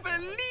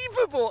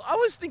 Unbelievable! I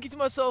was thinking to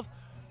myself,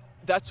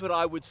 that's what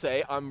I would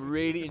say. I'm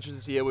really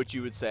interested to hear what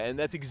you would say, and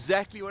that's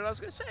exactly what I was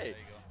going to say.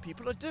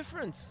 People are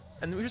different,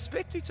 and we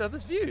respect each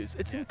other's views.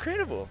 It's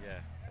incredible.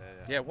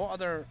 Yeah. What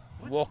other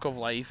walk of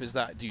life is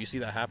that? Do you see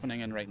that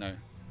happening in right now?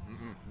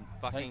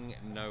 Fucking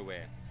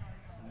nowhere.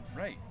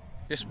 Right.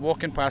 Just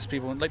walking past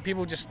people, like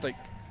people just like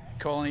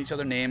calling each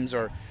other names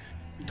or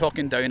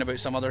talking down about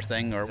some other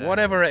thing or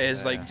whatever it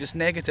is, like just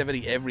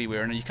negativity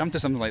everywhere. And you come to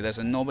something like this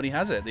and nobody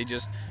has it. You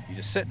just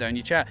sit down,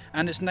 you chat,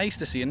 and it's nice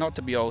to see, and not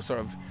to be all sort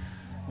of,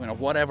 you know,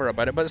 whatever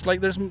about it, but it's like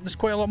there's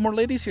quite a lot more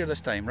ladies here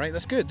this time, right?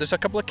 That's good. There's a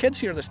couple of kids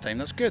here this time.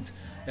 That's good.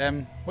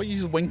 What are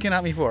you winking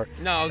at me for?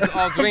 No,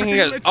 I was winking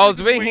it. I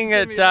was winking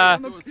it.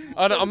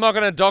 I'm not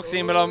going to dox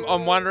him, but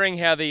I'm wondering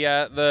how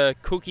the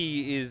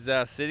cookie is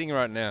sitting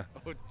right now.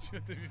 Oh,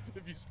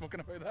 have you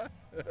spoken about that?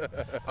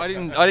 I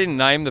didn't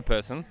name the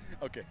person.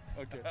 Okay.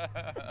 We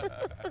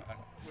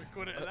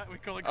call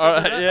it. All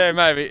right, yeah,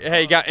 maybe.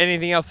 Hey, you got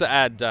anything else to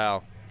add,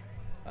 Dale?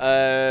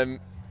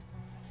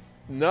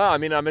 No, I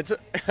mean I'm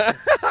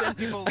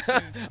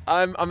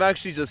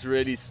actually just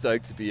really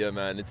stoked to be here,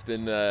 man. It's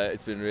been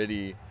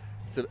really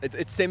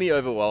it's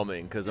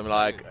semi-overwhelming because I'm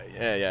like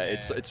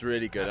it's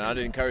really good, and I'd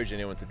encourage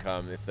anyone to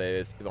come if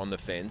they're on the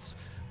fence.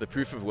 The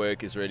proof of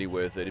work is really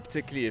worth it,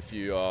 particularly if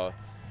you are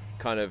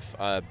kind of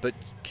a bit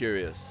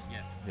curious.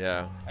 Yes.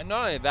 Yeah. And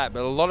not only that,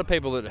 but a lot of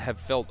people that have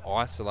felt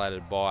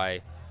isolated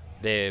by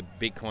their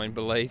Bitcoin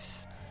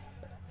beliefs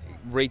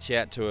reach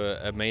out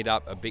to a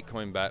meetup, a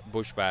Bitcoin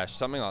Bush Bash,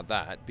 something like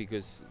that,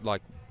 because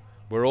like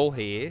we're all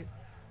here,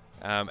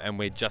 and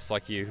we're just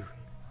like you.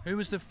 Who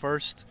was the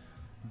first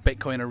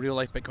real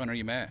life Bitcoiner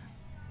you met?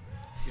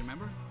 Do you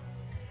remember?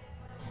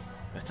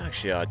 That's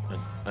actually I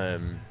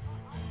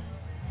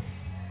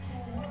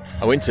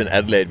went to an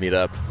Adelaide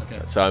meetup,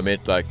 so I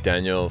met like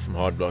Daniel from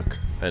Hardblock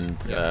and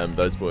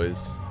those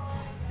boys.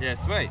 Yeah,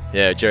 sweet.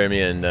 Yeah,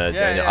 Jeremy and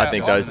Daniel. I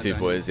think those two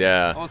boys.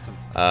 Yeah. Awesome.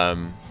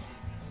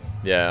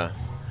 Yeah.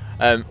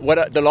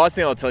 The last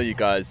thing I'll tell you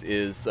guys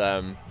is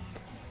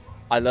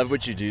I love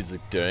what you dudes are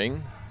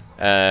doing.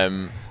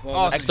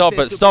 Stop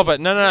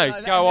it.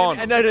 No, go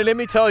on. No, let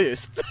me tell you.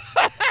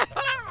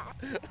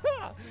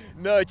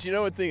 No, do you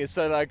know what the thing is?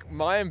 So like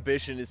my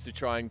ambition is to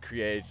try and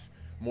create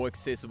more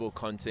accessible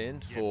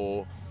content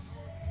for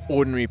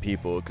ordinary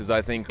people, because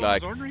I think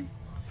like ordinary?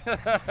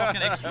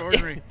 Fucking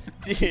extraordinary.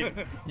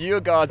 Dude,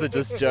 you guys are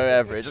just Joe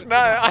Average. No,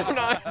 I'm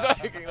not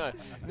joking. No.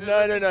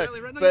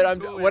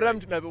 But what I'm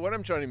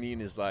trying to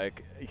mean is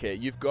like, okay,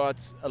 you've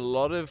got a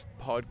lot of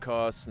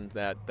podcasts and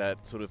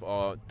that sort of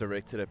are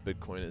directed at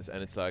Bitcoiners,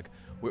 and it's like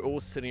we're all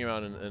sitting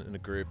around in a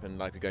group and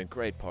like we're going,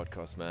 great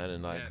podcast, man,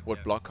 and like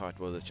what block height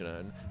was it, you know?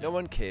 And no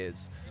one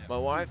cares. My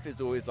wife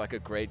is always like a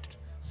great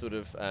sort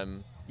of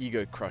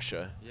ego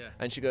crusher,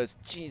 and she goes,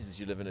 Jesus,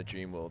 you live in a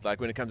dream world.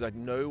 Like when it comes like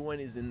no one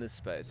is in this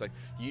space, like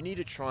you need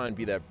to try and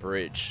be that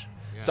bridge.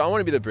 So I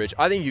want to be the bridge.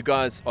 I think you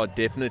guys are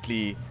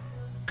definitely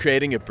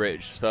creating a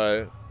bridge,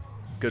 so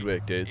good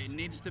work, dudes. It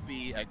needs to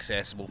be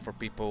accessible for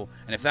people,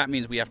 and if that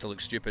means we have to look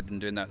stupid in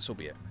doing that, so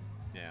be it.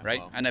 right?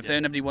 well, And if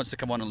anybody wants to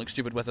come on and look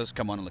stupid with us,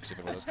 come on and look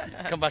stupid with us.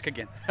 Come back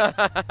again.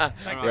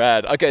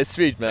 Rad. Okay,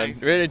 sweet, man.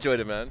 Really enjoyed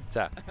it, man.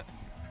 Ta.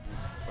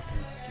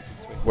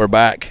 We're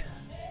back.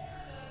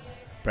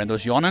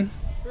 Brendo's yawning,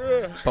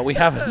 but we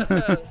have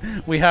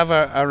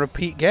a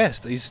repeat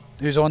guest.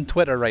 Who's on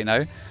Twitter right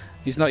now.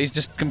 He's not. He's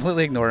just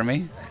completely ignoring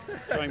me.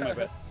 Trying my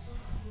best.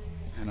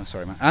 I know,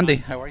 sorry, man. Andy,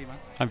 how are you, man?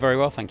 I'm very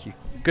well, thank you.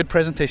 Good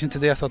presentation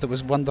today. I thought it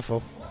was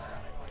wonderful.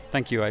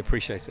 Thank you, I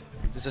appreciate it.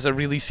 This is a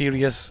really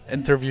serious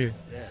interview.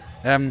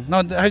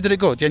 No, how did it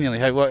go?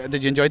 Genuinely,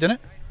 did you enjoy doing it?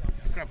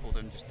 Grab hold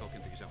and just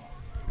talking to yourself.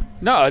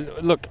 No,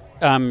 look,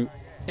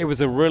 it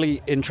was a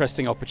really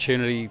interesting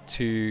opportunity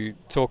to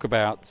talk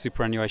about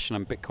superannuation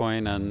and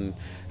Bitcoin and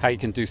how you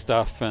can do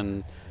stuff,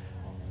 and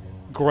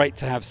great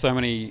to have so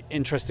many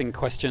interesting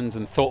questions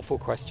and thoughtful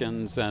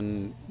questions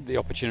and the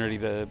opportunity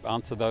to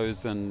answer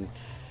those and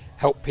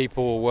help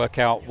people work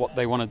out what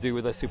they want to do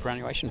with their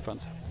superannuation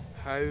funds.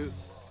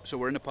 So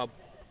we're in the pub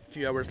a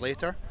few hours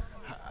later.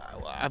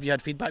 Have you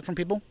had feedback from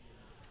people?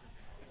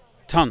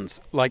 Tons,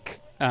 like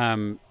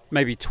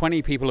maybe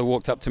 20 people who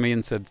walked up to me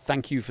and said,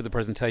 thank you for the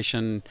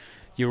presentation.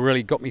 You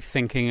really got me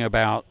thinking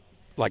about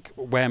like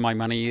where my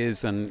money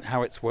is and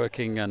how it's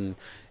working, and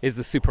is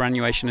the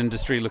superannuation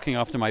industry looking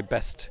after my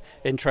best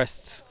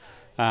interests,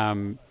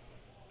 and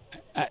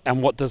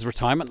what does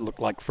retirement look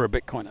like for a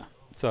Bitcoiner?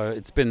 So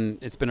it's been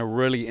a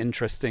really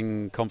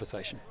interesting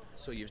conversation.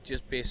 So you've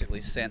just basically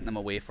sent them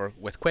away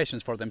with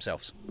questions for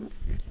themselves,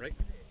 right?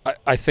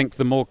 I think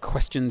the more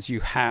questions you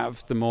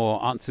have, the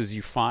more answers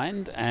you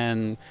find.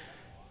 And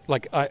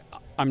like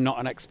I'm not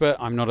an expert,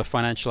 I'm not a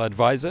financial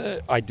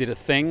advisor. I did a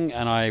thing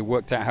and I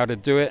worked out how to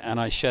do it, and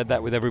I shared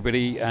that with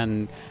everybody,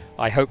 and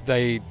I hope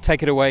they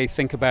take it away,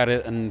 think about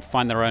it, and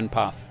find their own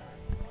path.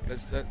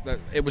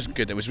 It was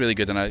good. It was really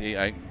good, and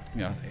I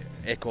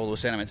echo all those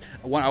sentiments.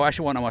 I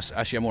actually want to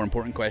ask you a more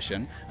important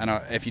question, and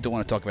if you don't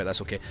want to talk about it,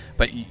 that's okay.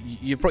 But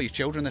you've brought your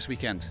children this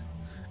weekend.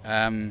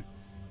 How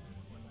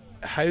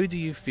do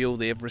you feel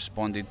they've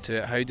responded to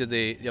it?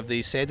 Have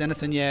they said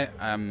anything yet?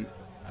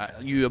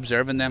 You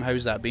observing them,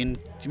 how's that been?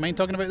 Do you mind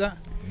talking about that?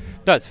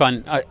 No, it's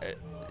fine.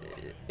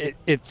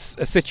 It's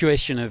a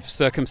situation of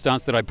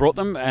circumstance that I brought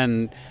them,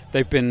 and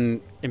they've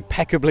been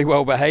impeccably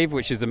well behaved,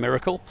 which is a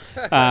miracle.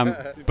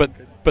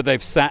 But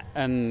they've sat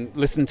and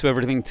listened to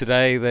everything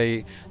today.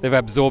 They've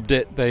absorbed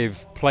it.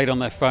 They've played on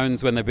their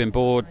phones when they've been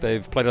bored.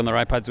 They've played on their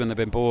iPads when they've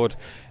been bored.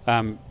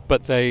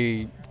 But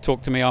they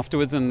talked to me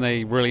afterwards, and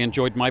they really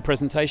enjoyed my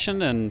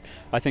presentation. And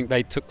I think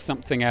they took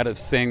something out of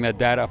seeing their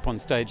dad up on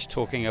stage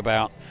talking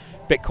about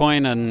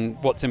Bitcoin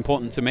and what's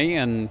important to me.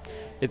 And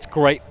it's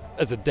great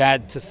as a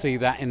dad to see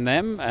that in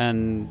them.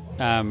 And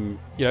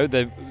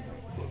they've,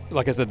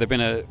 like I said, they've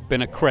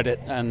been a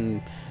credit,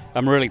 and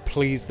I'm really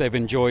pleased they've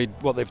enjoyed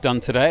what they've done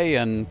today,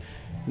 and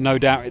no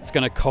doubt it's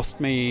going to cost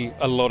me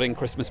a lot in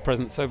Christmas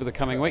presents over the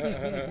coming weeks.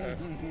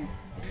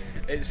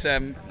 It's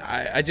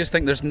I just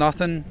think there's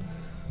nothing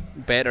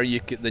better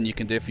than you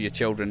can do for your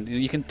children.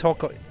 You can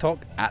talk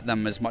at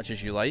them as much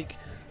as you like,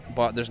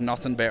 but there's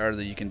nothing better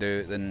that you can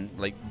do than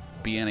like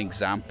be an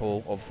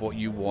example of what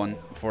you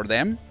want for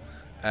them.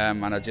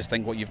 And I just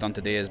think what you've done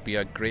today is be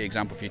a great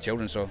example for your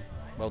children. So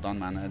well done,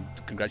 man, and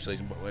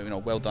congratulations.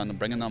 Well done on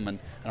bringing them, and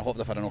I hope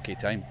they've had an okay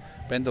time.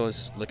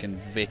 Brendo's looking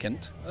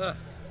vacant.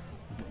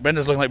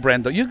 Brendo's looking like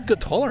Brendo. You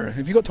got taller.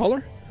 Have you got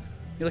taller?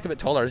 You look a bit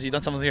taller. Have you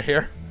done something with your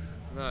hair?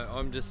 No,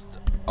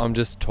 I'm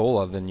just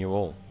taller than you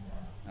all.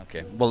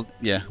 Okay. Well,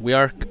 yeah, we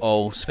are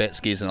all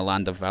Svetskis in a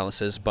land of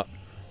Valises, but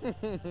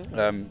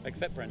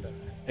Except Brendo.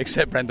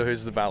 Except Brendo,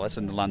 who's the Valis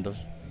in the land of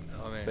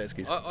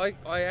Svetskis.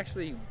 I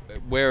actually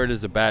wear it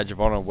as a badge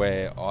of honor,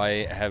 where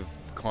I have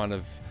kind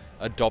of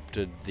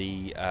adopted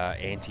the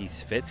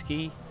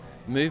anti-Svetsky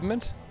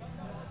movement.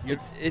 You're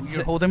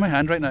holding my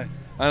hand right now.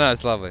 I know,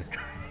 it's lovely.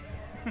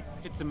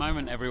 It's a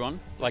moment, everyone.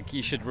 Like,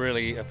 you should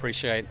really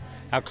appreciate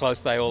how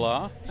close they all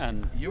are.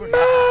 And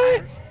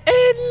My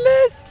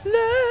endless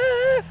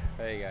love.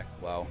 There you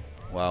go.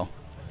 Wow.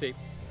 it's deep.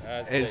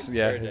 It's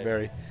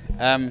very.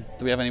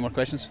 Do we have any more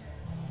questions?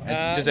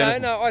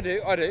 No, I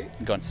do.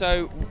 Go on.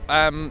 So,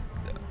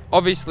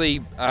 obviously,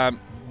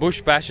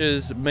 Bush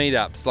Bashers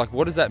meetups. Like,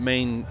 what does that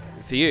mean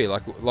for you?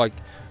 Like,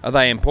 are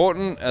they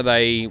important? Are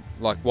they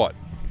like what?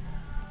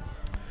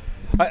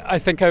 I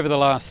think over the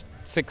last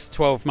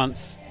 6-12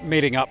 months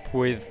meeting up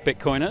with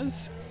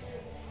Bitcoiners,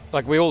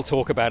 like, we all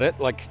talk about it,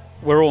 like,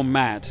 we're all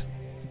mad,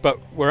 but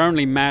we're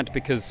only mad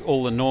because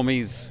all the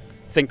normies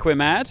think we're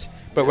mad.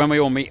 But when we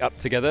all meet up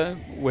together,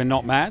 we're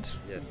not mad.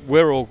 Yes.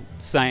 We're all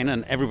sane,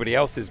 and everybody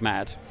else is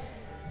mad.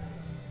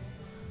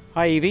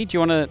 Hi, Evie. Do you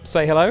want to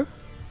say hello?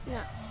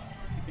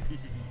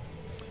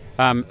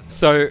 Yeah.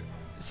 So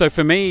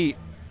for me,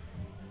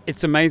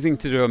 it's amazing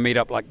to do a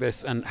meetup like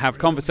this and have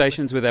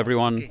conversations with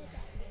everyone.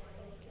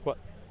 What?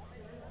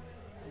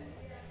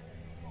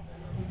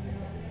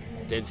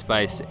 Dead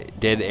space,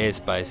 dead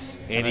airspace.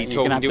 Andy You're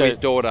talking gonna to have his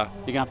daughter.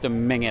 You're going to have to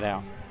ming it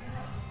out.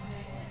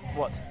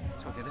 What?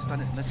 It's okay.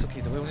 Let's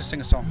okay. We'll just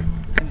sing a song.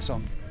 Sing a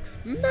song.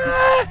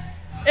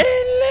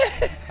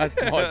 That's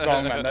not a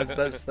song, man. That's.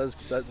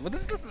 But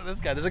listen to this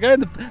guy. There's a guy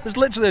there's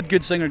literally a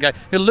good singer guy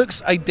who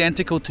looks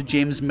identical to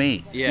James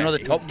May. Yeah, you know the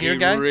Top Gear he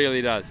guy. He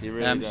really does. He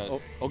really does.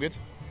 All good.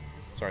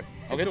 Sorry.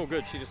 All It's good. all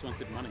good. She just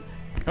wanted money.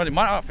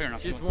 Oh, fair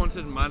enough. Just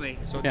wanted money.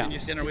 So Yeah. did you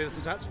send her away with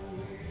some sats?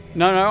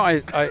 No.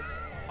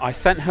 I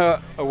sent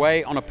her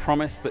away on a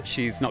promise that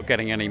she's not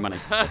getting any money.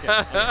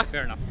 Okay,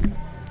 fair enough.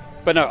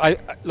 But no, I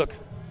look.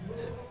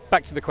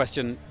 Back to the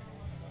question.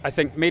 I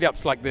think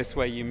meetups like this,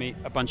 where you meet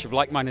a bunch of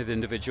like-minded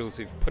individuals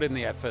who've put in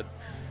the effort,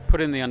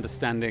 put in the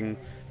understanding.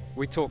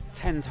 We talked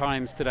 10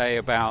 times today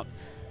about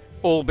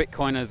all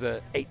Bitcoiners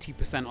are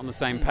 80% on the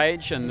same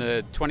page, and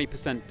the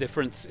 20%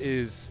 difference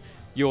is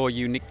your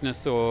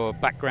uniqueness or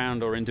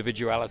background or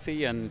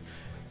individuality. And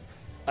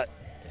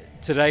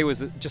today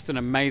was just an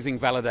amazing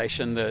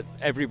validation that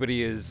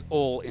everybody is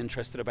all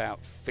interested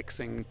about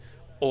fixing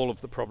all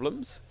of the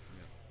problems,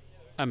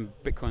 and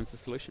Bitcoin's the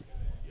solution.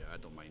 Yeah, I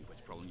don't mind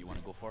which problem you want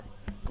to go for.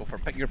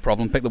 Pick your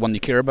problem, pick the one you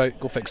care about,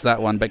 go fix that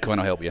one, Bitcoin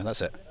will help you.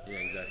 That's it. Yeah,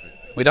 exactly.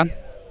 We done?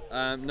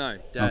 No,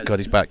 Oh god,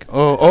 he's back.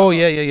 Oh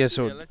yeah.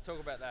 So Yeah, let's talk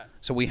about that.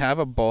 so we have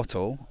a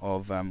bottle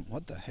of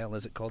what the hell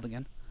is it called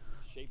again?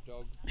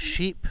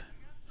 Sheep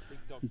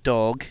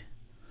dog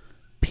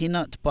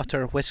peanut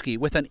butter whiskey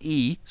with an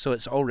E, so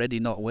it's already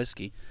not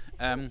whiskey.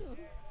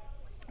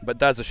 But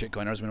Daz a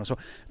shitcoiner, as we know. So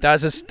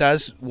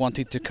Daz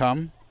wanted to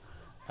come,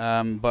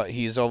 but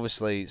he's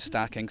obviously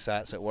stacking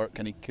sats at work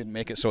and he couldn't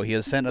make it. So he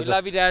has sent us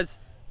Love you, Daz.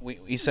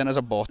 he sent us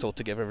a bottle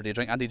to give everybody a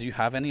drink. Andy, do you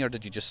have any, or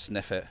did you just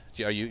sniff it?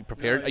 Are you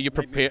prepared? No, Are you it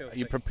made me feel prepared? Are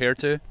you sick. prepared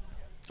to?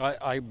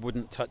 I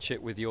wouldn't touch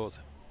it with yours.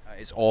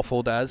 It's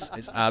awful, Daz.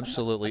 It's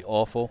absolutely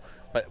awful.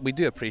 But we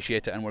do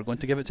appreciate it, and we're going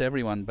to give it to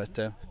everyone. But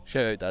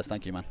shout out, Daz.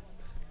 Thank you, man.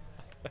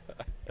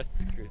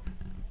 That's good.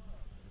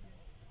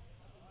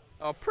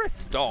 Oh, press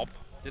stop.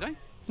 Did I?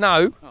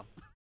 No. All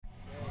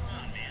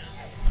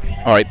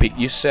right, Pete.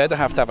 You said I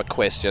have to have a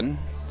question,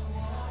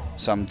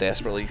 so I'm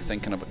desperately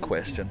thinking of a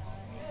question.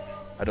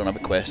 I don't have a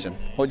question.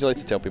 What would you like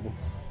to tell people?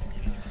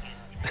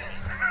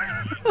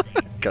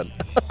 Cunt.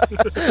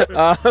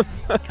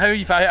 How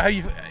you?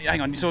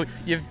 Hang on. So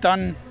you've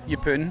done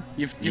Yeppoon.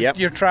 Yep.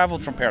 You've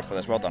travelled from Perth for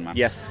this. Well done, man.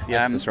 Yes,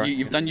 that's right.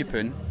 You've done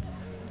Yeppoon.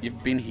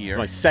 You've been here. It's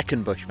my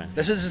second Bushman.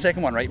 This is the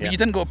second one, right? Yeah. But you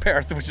didn't go to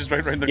Perth, which is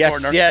right around the Yes,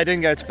 corner. yeah, I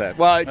didn't go to Perth.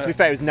 Well, to be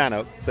fair, it was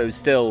Nanook, so it was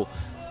still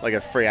like a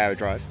 3-hour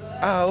drive.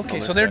 Oh, okay.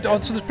 So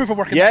Almost, so there's proof of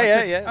work in Yeah, that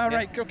one too. yeah. Oh,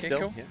 right. Okay, Still,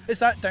 cool. yeah. Is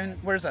that down?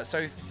 Where is that?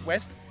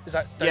 Southwest? Is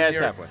that down Yeah, near,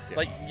 southwest, yeah.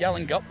 like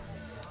Yallingup?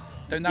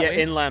 Down that Yeah,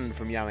 way. inland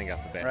from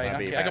Yallingup a bit. Right. That'd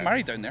be Okay. I got about-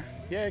 married down there.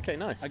 Yeah, okay,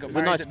 nice. I got It's a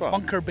married nice at spot.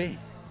 Bunker Bay.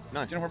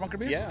 Nice. Do you know where Bunker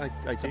Bay is? Yeah,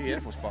 I It's a do.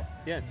 beautiful spot.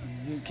 Yeah.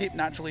 Cape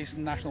Naturalist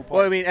National Park.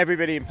 Well, I mean,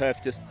 everybody in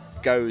Perth just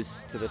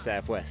goes to the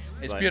southwest.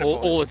 It's like, beautiful.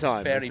 all the It's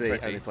time. very it's the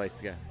pretty. only place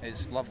to go.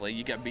 It's lovely.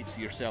 You get a beach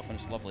to yourself, and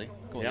it's lovely.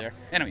 Go Yep. there.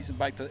 Anyways,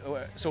 back to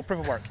so proof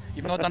of work.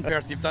 You've not done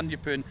Perth. You've done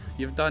Yeppoon.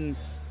 You've done.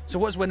 So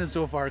what's winning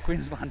so far?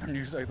 Queensland or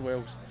New South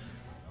Wales?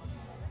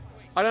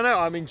 I don't know.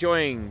 I'm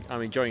enjoying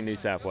New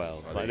South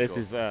Wales. Oh, Like there you this go.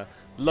 is a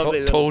lovely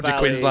little Told you,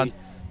 valley, Queensland.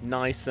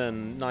 nice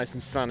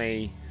and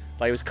sunny.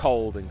 Like it was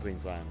cold in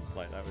Queensland.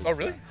 Like that was. Oh,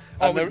 really?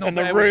 And it was the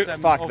it room, was,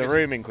 the August.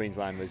 room in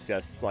Queensland was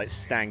just like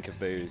stank of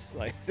booze.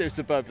 Like it was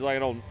superb.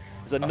 Like it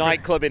was a Oh,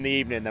 nightclub in the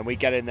evening. Then we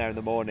get in there in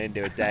the morning,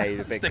 do a day,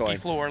 the Sticky Bitcoin.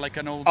 floor like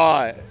an old.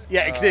 Oh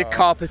yeah, it's a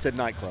carpeted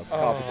nightclub.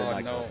 Carpeted Oh,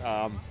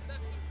 nightclub.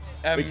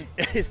 Which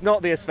is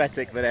not the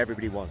aesthetic that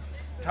everybody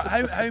wants.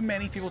 how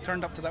many people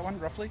turned up to that one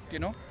roughly? Do you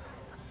know?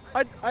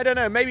 I don't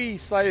know. Maybe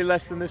slightly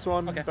less than this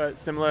one, Okay. but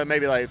similar.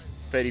 Maybe like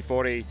 30,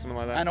 40, something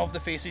like that. And of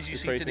the faces you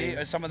It's see very today,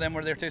 similar. some of them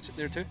were there too.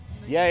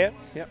 Yeah.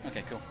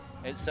 Okay, cool.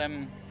 It's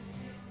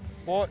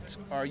what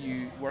are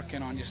you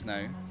working on just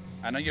now?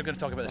 I know you're going to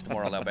talk about this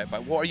tomorrow a little bit,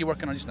 but what are you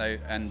working on just now,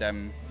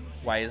 and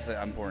why is it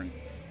important?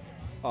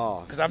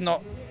 Oh, Because I'm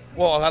not.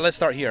 Well, let's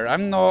start here.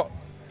 I'm not.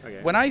 okay.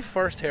 When I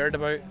first heard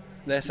about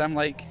this, I'm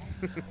like,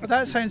 well,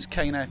 that sounds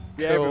kind of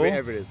Yeah, cool.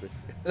 everybody is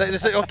this.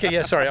 Okay,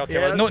 yeah, sorry. Okay, Yeah,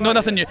 well, that's no, fine,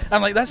 nothing yeah. new.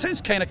 I'm like, that sounds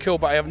kind of cool,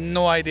 but I have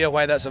no idea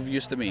why that's of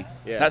use to me.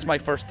 Yeah. That's my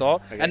first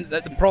thought, Okay.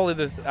 and probably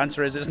the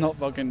answer is it's not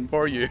fucking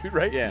for you,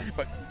 right? Yeah.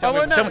 But tell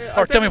well, me, no,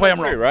 I tell me why I'm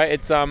true, wrong. Right?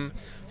 It's So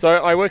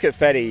I work at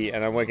Fedi,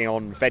 and I'm working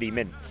on Fedi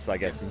mints, I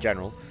guess in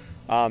general.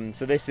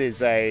 So this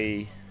is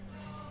it's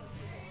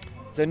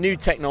a new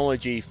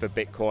technology for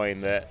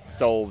Bitcoin that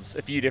solves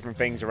a few different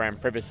things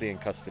around privacy and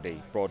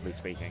custody, broadly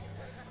speaking.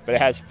 But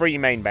it has three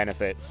main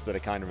benefits that are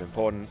kind of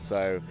important.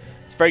 So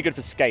it's very good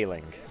for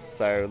scaling.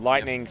 So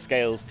Lightning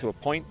scales to a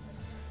point.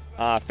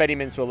 Fedi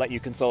mints will let you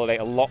consolidate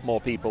a lot more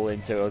people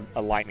into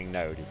a Lightning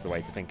node, is the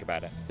way to think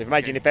about it. So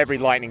imagine if every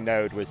Lightning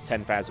node was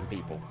 10,000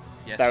 people.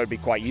 Yes. That would be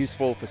quite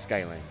useful for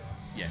scaling.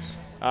 Yes.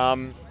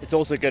 It's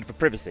also good for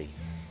privacy.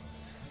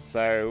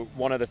 So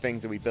one of the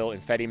things that we built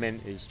in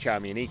Fedimint is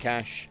Xiaomi and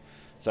eCash.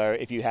 So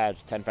if you had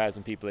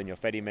 10,000 people in your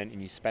Fedimint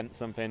and you spent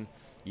something,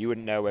 you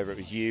wouldn't know whether it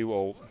was you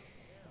or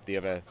the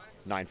other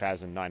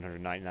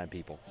 9,999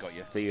 people. Got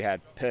you. So you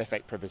had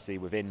perfect privacy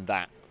within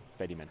that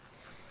Fedimint.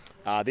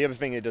 The other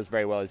thing it does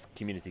very well is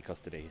community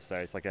custody. So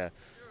it's like an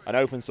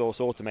open source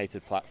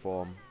automated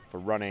platform for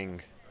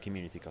running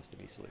community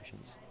custody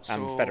solutions So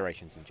and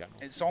federations in general.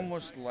 It's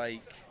almost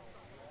like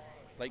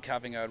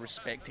having a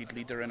respected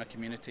leader in a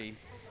community.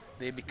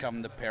 They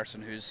become the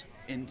person who's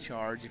in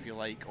charge, if you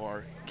like,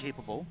 or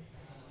capable.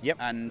 Yep.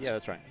 And yeah,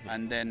 that's right.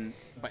 And then,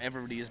 but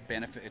everybody is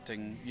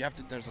benefiting. You have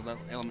to. There's a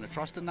little element of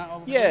trust in that.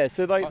 Obviously. Yeah,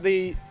 so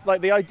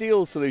the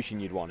ideal solution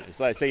you'd want is,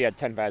 like, say you had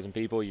 10,000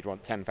 people, you'd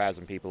want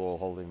 10,000 people all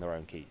holding their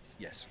own keys.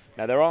 Yes.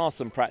 Now there are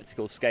some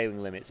practical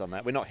scaling limits on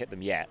that. We've not hit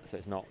them yet, so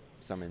it's not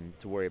something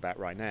to worry about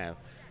right now.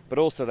 But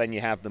also then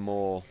you have the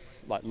more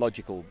like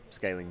logical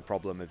scaling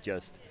problem of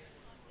just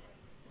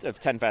of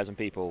 10,000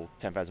 people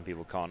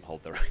can't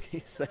hold their own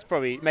keys. That's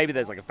probably, maybe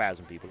there's like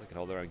 1,000 people that can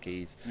hold their own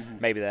keys. Mm-hmm.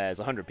 Maybe there's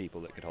 100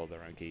 people that could hold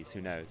their own keys. Who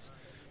knows?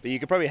 But you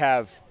could probably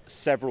have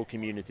several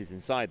communities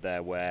inside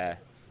there where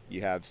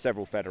you have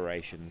several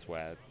federations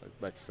where,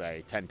 let's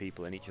say, 10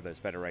 people in each of those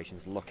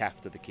federations look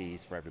after the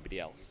keys for everybody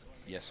else.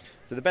 Yes.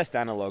 So the best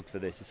analog for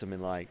this is something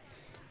like,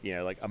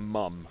 like a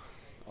mum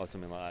or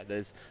something like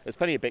that. There's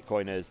plenty of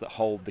Bitcoiners that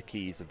hold the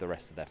keys of the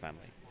rest of their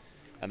family.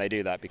 And they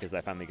do that because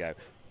their family go,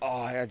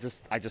 oh, I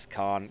just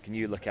can't. Can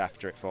you look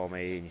after it for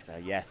me? And you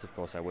say, yes, of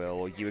course I will.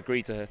 Or you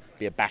agree to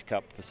be a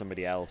backup for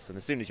somebody else. And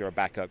as soon as you're a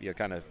backup, you're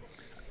kind of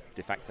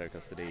de facto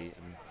custody.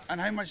 And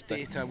how much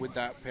data would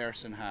that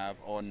person have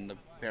on the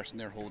person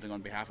they're holding on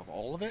behalf of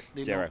all of it?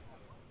 Zero.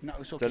 No,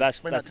 it's okay. So that's,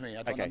 Explain that to me.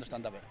 I don't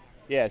understand that bit.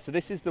 Yeah, so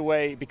this is the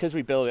way, because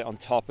we build it on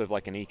top of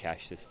like an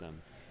eCash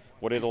system,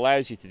 what it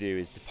allows you to do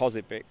is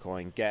deposit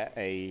Bitcoin, get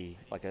a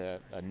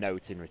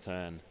note in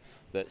return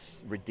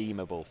that's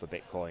redeemable for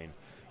Bitcoin.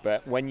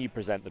 But when you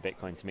present the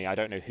Bitcoin to me, I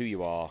don't know who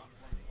you are,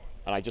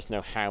 and I just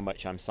know how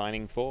much I'm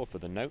signing for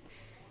the note.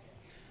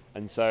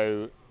 And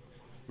so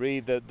really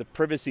the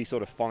privacy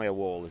sort of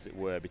firewall, as it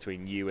were,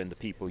 between you and the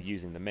people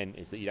using the mint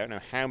is that you don't know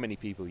how many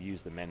people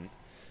use the mint,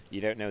 you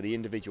don't know the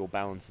individual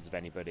balances of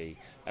anybody,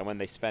 and when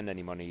they spend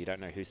any money, you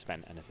don't know who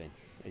spent anything.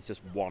 It's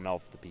just one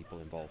of the people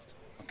involved.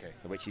 Okay.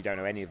 In which you don't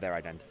know any of their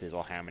identities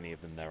or how many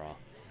of them there are.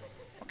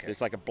 Okay. So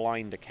it's like a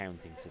blind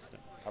accounting system.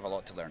 I have a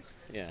lot to learn.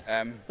 Yeah.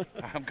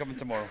 I'm coming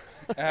tomorrow.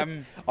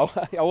 I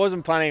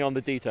wasn't planning on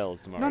the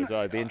details tomorrow as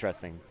well. It'd be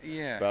interesting.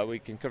 Yeah. But we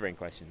can cover in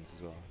questions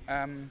as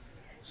well.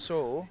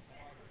 So,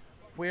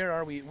 where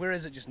are we? Where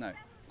is it just now?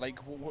 Like,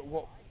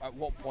 what? At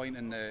what point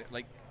in the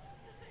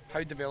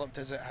how developed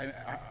is it?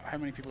 How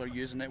many people are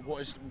using it?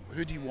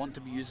 Who do you want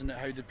to be using it?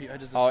 How does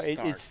this start?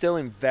 It's still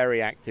in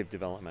very active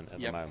development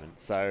at the moment.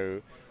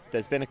 So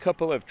there's been a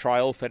couple of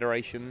trial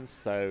federations.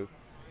 So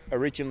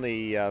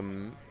originally,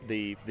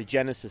 the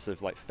genesis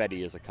of like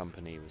Fedi as a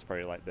company was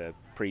probably like the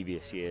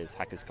previous year's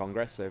Hackers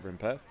Congress over in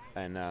Perth,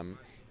 and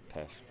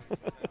Perth.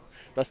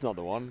 That's not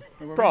the one.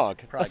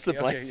 Prague. That's the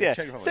place.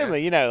 Okay, yeah.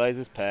 Similarly, there's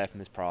this Perth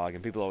and this Prague,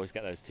 and people always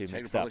get those two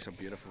mixed up. Czech Republic's a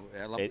beautiful.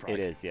 I love Prague. It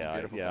is. Yeah.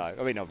 Place.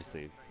 I mean,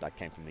 obviously, I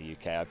came from the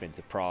UK. I've been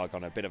to Prague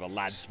on a bit of a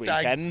lads'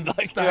 Stag weekend.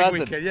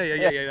 Weekend.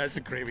 Yeah. That's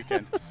a great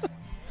weekend.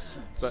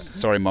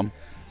 Sorry, Mum.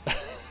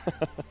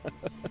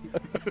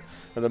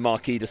 And the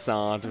Marquis de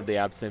Sade with the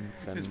absinthe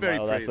and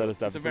all that sort of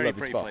stuff. It's a very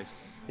pretty place.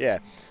 Yeah.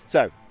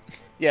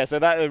 So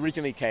that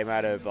originally came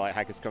out of like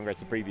Hackers Congress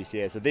the previous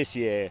year. So this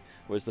year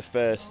was the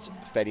first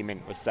Fedi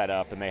Mint was set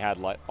up, and they had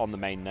like on the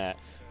main net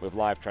with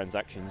live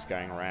transactions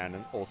going around,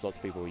 and all sorts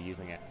of people were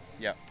using it.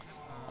 Yeah.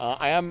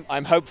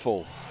 I'm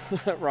hopeful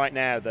right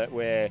now that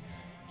we're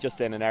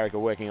Justin and Eric are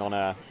working on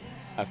a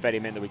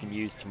Fedi Mint that we can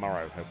use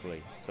tomorrow,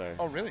 hopefully. So.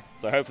 Oh really?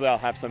 So hopefully I'll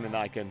have something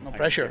that I can. No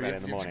pressure.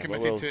 In the morning. You've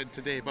committed to it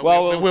today, but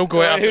we'll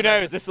go out. Who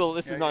knows? This is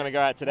not going to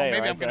go out today.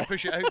 Well, maybe right? I'm going to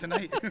push it out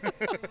tonight.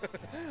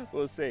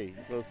 We'll see.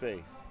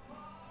 So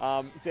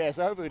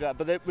hopefully that.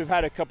 But we've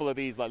had a couple of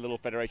these like little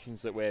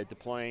federations that we're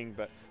deploying.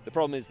 But the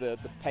problem is the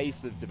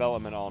pace of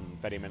development on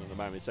Fedi Mint at the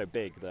moment is so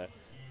big that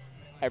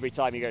every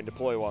time you go and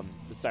deploy one,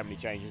 there's so many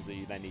changes that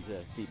you then need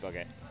to debug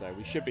it. So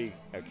we should be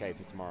okay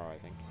for tomorrow, I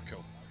think.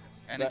 Cool.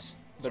 And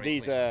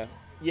these are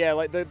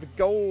like the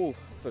goal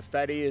for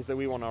Fedi is that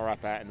we want to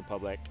wrap out in the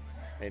public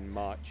in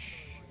March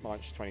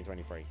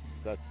 2023.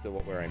 That's still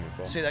what we're aiming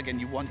for. Say that again.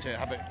 You want to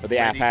have it. But the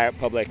app out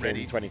public in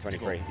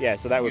 2023. Yeah,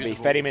 so that would be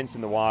Fedi Mints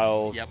in the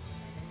wild. Yep.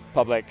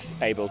 Public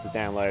able to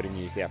download and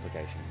use the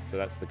application. So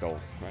that's the goal,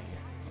 right?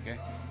 Okay.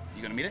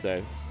 You gonna meet it?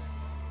 So.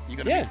 You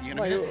gonna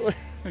meet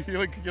it? You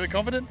look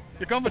confident?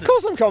 You're confident? Of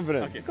course I'm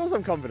confident. Okay. Of course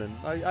I'm confident.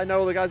 I know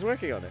all the guys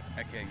working on it.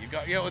 Okay, you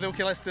got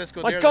okay. Let's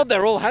go My there. My God,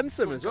 they're all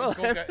handsome as well.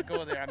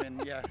 Go there. I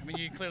mean,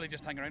 you clearly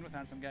just hang around with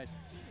handsome guys.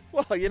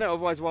 Well,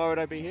 otherwise why would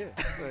I be here?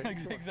 So,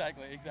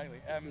 exactly.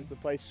 This is the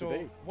place to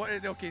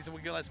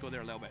be. Let's go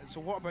there a little bit. So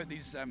what about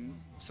these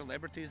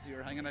celebrities that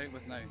you're hanging out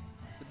with now?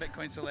 The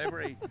Bitcoin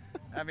celebrity.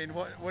 I mean,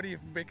 what do you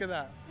make of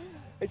that?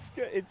 It's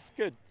good. It's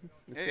good.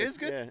 It is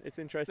good. Yeah, it's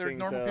interesting. They're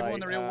normal people in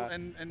the real.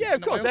 Yeah,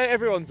 of course.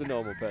 Everyone's a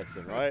normal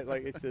person, right?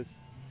 Like it's just.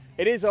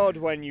 It is odd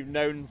when you've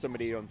known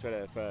somebody on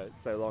Twitter for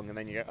so long, and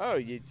then you go,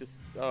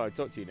 I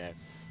talk to you now,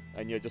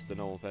 and you're just a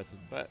normal person.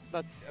 But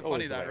that's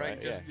funny that, way,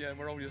 right?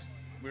 We're all just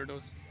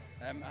weirdos.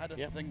 I had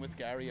a thing with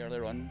Gary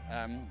earlier on.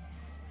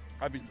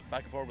 I've been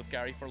back and forth with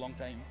Gary for a long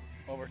time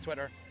over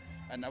Twitter,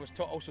 and I was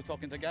also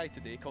talking to a guy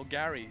today called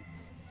Gary,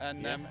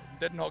 and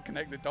did not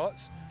connect the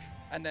dots.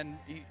 And then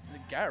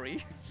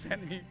Gary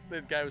sent me.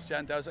 The guy was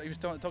chatting. He was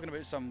talking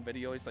about some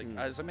video. He's like,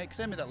 I was like, mate,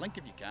 send me that link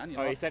if you can. You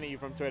know? Oh, he sent it you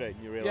from Twitter.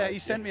 You realize? Yeah, he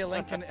sent me a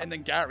link, and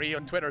then Gary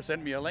on Twitter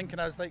sent me a link,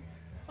 and I was like,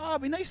 oh,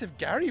 it'd be nice if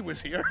Gary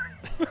was here.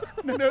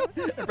 And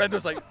Brenda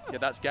was like, yeah,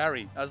 that's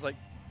Gary. I was like,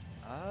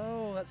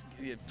 oh, that's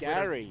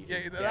Gary. Yeah,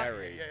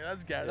 Gary. Yeah,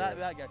 that's Gary. Yeah.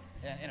 That guy.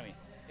 Yeah, anyway,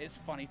 it's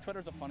funny.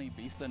 Twitter's a funny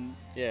beast, and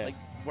Yeah. like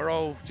we're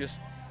all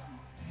just,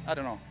 I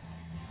don't know.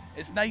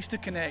 It's nice to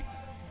connect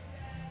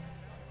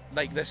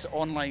like this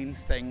online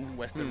thing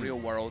with the real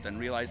world and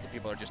realize that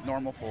people are just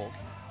normal folk,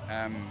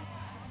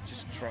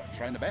 just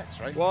trying the best,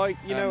 right? Well, you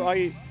know,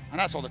 and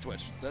that's all the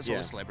Twitch. That's all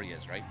Yeah. the celebrity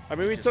is, right? I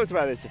mean, we It's just- talked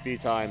about this a few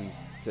times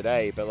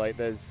today, but like,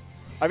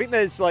 I think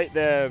there's like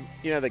the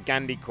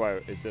Gandhi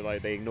quote is that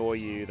like they ignore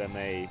you, then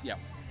they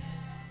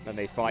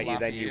fight you,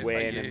 Laugh then at you you, win,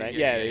 fight and you. then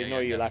Yeah, they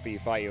ignore you, yeah. laugh at you,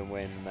 fight you, and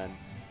win, and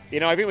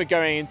then I think we're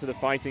going into the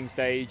fighting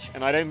stage,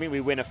 and I don't think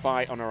we win a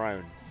fight on our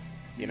own.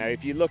 You know,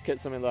 if you look at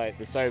something like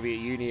the Soviet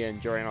Union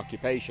during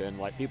occupation,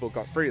 like people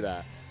got through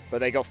that, but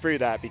they got through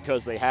that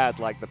because they had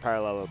like the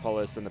parallel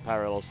polis and the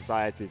parallel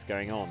societies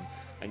going on,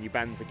 and you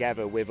band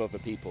together with other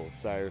people.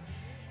 So,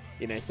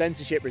 you know,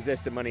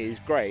 censorship-resistant money is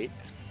great.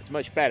 It's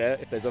much better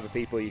if there's other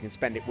people you can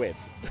spend it with.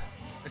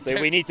 So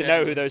we need to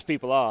know who those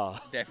people are.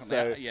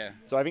 Definitely, So, yeah.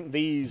 So I think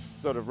these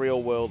sort of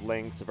real-world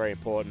links are very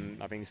important.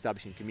 I think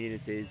establishing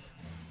communities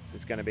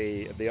is going to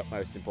be of the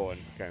utmost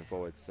important going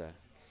forward.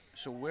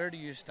 So where do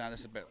you stand?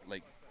 This is a bit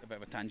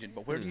of a tangent,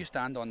 but where do you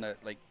stand on the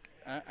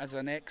as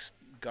an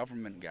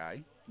ex-government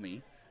guy,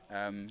 me?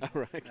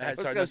 Right.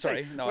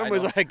 Sorry. No, when I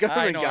was know. I a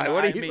government I know, guy? no,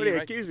 What are I you, mean, what are you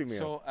right? accusing me of?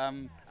 So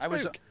I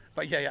was,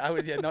 but I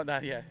was not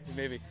that,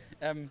 maybe.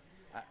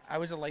 I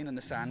was a line in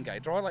the sand guy.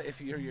 Draw a line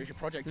if your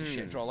project is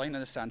shit. Draw a line in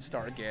the sand,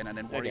 start again, and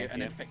then worry, Okay,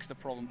 and then yeah. fix the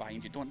problem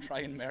behind you. Don't try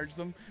and merge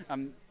them.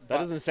 That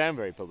doesn't sound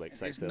very public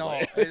sector. It's not.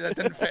 like. It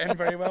didn't fit in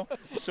very well.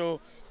 So,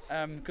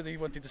 because he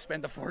wanted to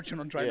spend a fortune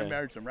on trying to Yeah.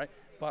 merge them, right?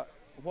 But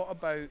what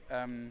about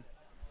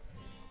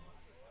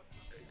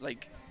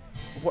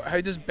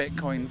how does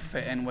Bitcoin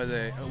fit in with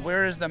it?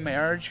 Where is the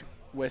merge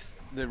with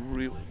the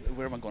real?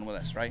 Where am I going with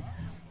this? Right.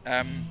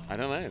 I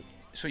don't know.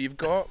 So you've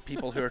got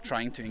people who are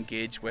trying to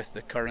engage with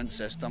the current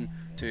system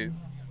to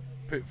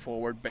put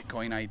forward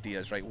Bitcoin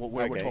ideas, right? What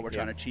we're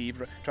trying to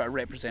achieve, try to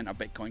represent a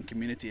Bitcoin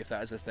community, if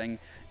that is a thing,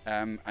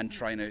 and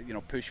trying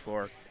to push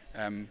for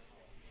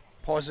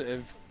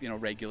positive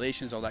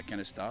regulations, all that kind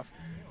of stuff.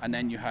 And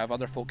then you have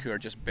other folk who are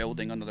just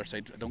building on the other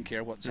side. I don't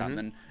care what's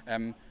happening.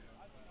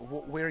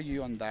 Where are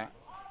you on that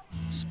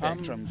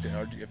spectrum?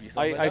 Or have you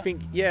thought about I that?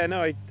 think,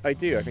 I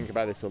do. I think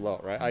about this a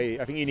lot, right?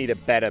 I think you need a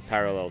better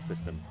parallel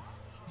system.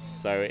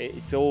 So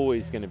it's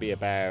always going to be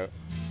about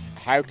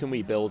how can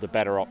we build a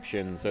better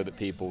option so that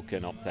people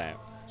can opt out.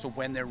 So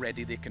when they're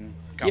ready, they can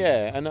come.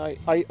 Yeah, and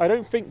I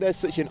don't think there's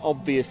such an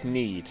obvious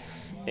need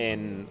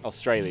in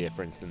Australia,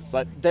 for instance.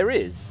 Like there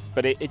is,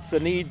 but it's a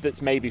need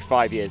that's maybe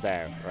 5 years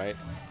out, right?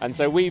 And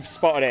so we've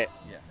spotted it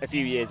a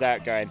few years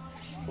out going,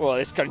 well,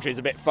 this country's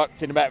a bit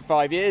fucked in about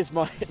 5 years,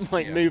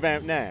 might move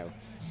out now.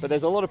 But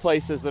there's a lot of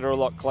places that are a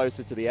lot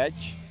closer to the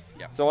edge.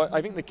 Yeah. So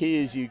I think the key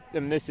is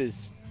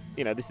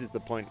and this is the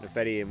point of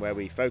Fedi and where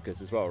we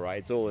focus as well, right?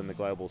 It's all in the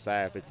global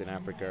south, it's in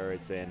Africa,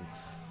 it's in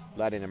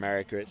Latin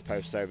America, it's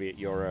post-Soviet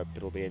Europe,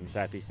 it'll be in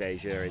Southeast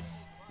Asia,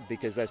 it's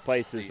because there's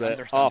places You that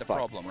understand are the fucked.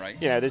 problem, right?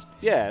 There's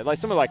like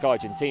somewhere like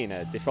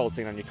Argentina,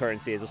 defaulting on your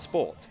currency is a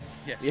sport.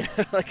 Yes.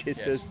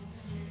 It's just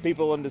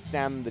people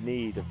understand the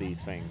need of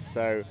these things.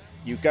 So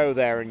you go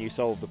there and you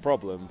solve the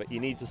problem, but you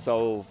need to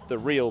solve the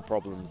real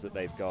problems that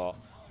they've got,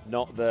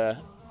 not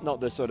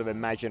the sort of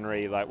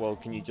imaginary like, well,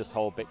 can you just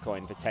hold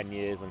Bitcoin for 10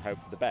 years and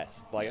hope for the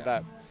best?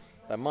 That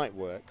might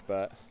work,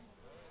 but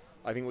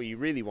I think what you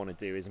really want to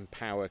do is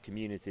empower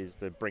communities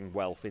to bring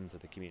wealth into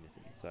the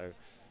community. So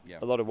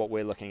a lot of what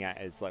we're looking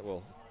at is like,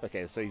 well,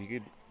 okay, so you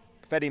could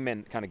Fedi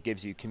Mint kind of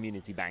gives you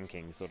community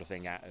banking sort of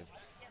thing out of,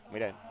 we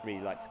don't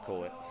really like to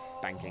call it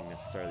banking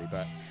necessarily,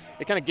 but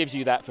it kind of gives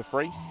you that for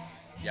free.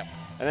 Yep.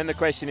 And then the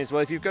question is,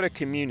 well, if you've got a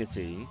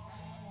community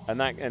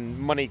and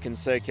money can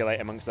circulate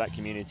amongst that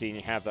community and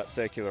you have that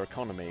circular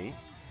economy,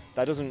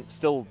 that doesn't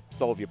still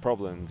solve your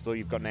problem, because all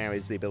you've got now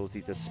is the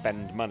ability to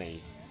spend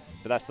money.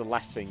 But that's the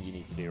last thing you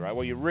need to do, right?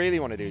 What you really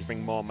want to do is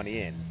bring more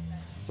money in.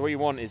 So what you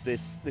want is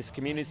this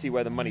community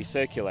where the money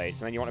circulates,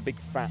 and then you want a big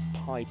fat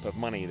pipe of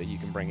money that you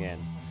can bring in.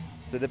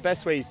 So the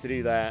best ways to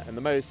do that, and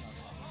the most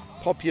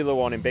popular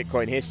one in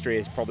Bitcoin history,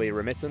 is probably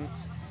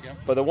remittance. Yeah.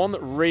 But the one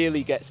that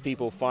really gets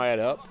people fired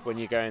up when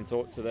you go and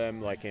talk to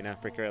them, like in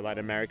Africa or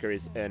Latin America,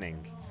 is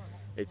earning.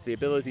 It's the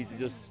ability to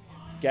just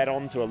get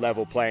onto a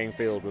level playing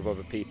field with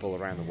other people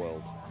around the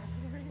world.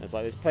 It's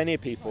like there's plenty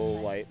of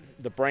people, like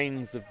the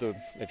brains of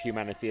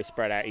humanity are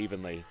spread out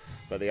evenly,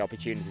 but the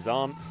opportunities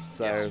aren't.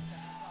 So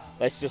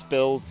let's just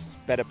build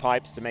better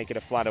pipes to make it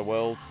a flatter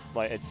world.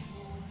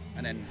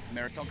 And then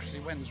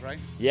meritocracy wins, right?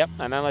 Yep.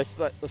 And then let's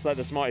let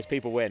the smartest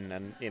people win.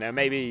 And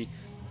maybe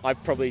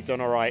I've probably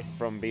done all right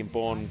from being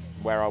born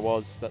where I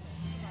was.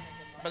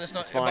 But it's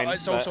not. fine, but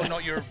it's but- also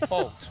not your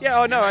fault.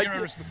 Yeah, oh no, You're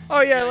not resp-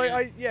 oh yeah, yeah,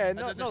 like, yeah.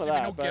 not There's of no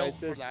that, but guilt it's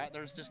for just, that.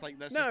 There's just like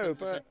that's no,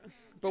 just a,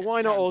 but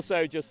why not chance.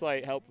 also just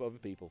like help other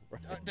people?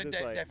 Right?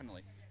 Just, like,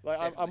 Definitely. Like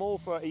I'm Definitely. all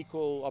for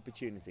equal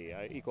opportunity.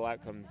 Equal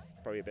outcomes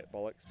probably a bit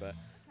bollocks,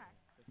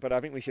 but I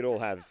think we should all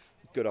have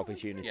good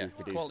opportunities Yeah,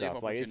 to do quality stuff.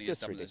 of Like it's opportunity is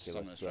just something that's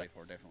ridiculous. strive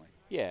for, definitely.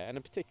 Yeah,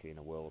 and particularly in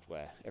a world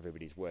where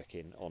everybody's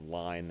working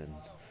online and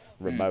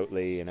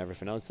remotely and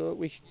everything else, so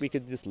we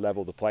could just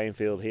level the playing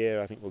field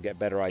here. I think we'll get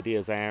better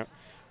ideas out.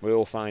 We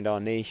all find our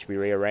niche. We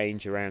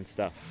rearrange around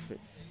stuff.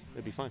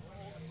 It'll be fine.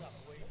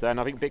 So, and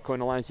I think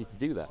Bitcoin allows you to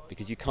do that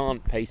because you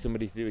can't pay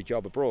somebody to do a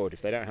job abroad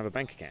if they don't have a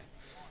bank account.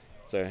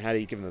 So how do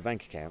you give them a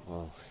bank account?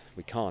 Well,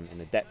 we can't in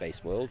a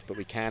debt-based world, but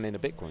we can in a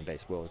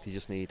Bitcoin-based world. You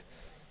just need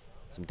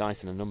some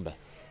dice and a number.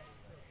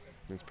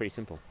 And it's pretty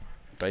simple.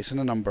 Dice and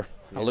a number.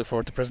 I'll look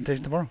forward to the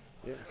presentation tomorrow.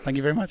 Yeah. Thank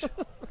you very much.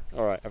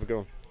 All right, have a good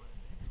one.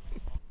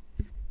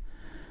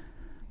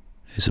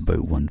 It's about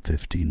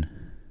 1:15.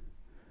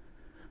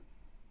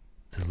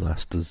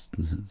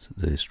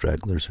 The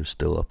stragglers are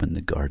still up in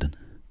the garden.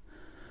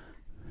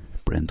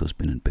 Brendo's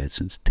been in bed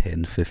since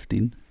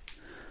 10:15.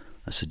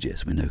 I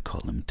suggest we now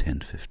call him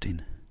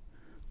 10:15.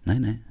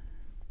 Night.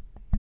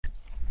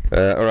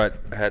 All right,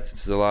 Hats.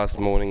 It's the last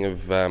morning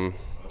of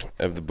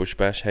the Bush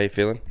Bash. How you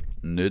feeling?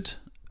 Nude.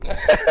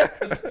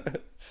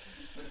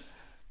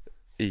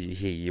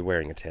 You're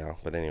wearing a towel,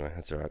 but anyway,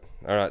 that's all right.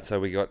 All right, so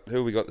we got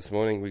who we got this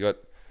morning. We got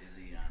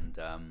Izzy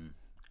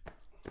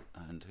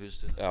and who's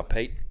doing that?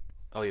 Pete.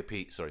 Oh yeah,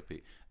 Pete. Sorry,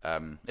 Pete.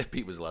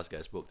 Pete was the last guy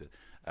I spoke to.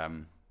 Yeah,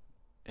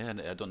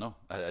 and I don't know.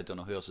 I don't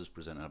know who else is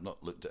presenting. I've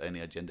not looked at any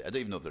agenda. I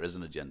don't even know if there is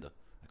an agenda.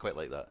 I quite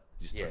like that.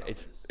 You just Yeah, turn up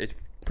it's and it's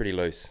pretty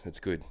loose. It's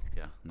good.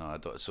 yeah. No, I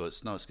don't. So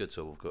it's good.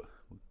 So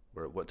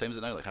what time is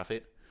it now? Like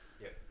 8:30.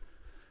 Yeah.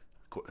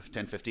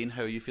 10:15.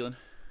 How are you feeling?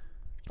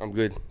 I'm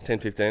good.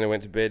 10:15. I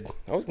went to bed.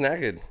 I was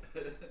knackered.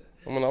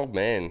 I'm an old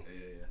man.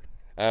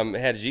 Yeah.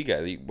 How did you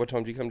go? What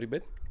time did you come to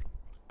bed?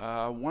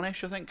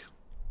 1ish, I think.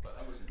 But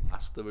I wasn't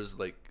last. There was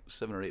like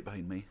 7 or 8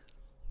 behind me.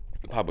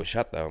 The pub was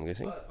shut though. I'm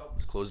guessing. The pub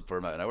was closed for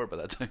about an hour by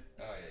that time.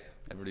 Oh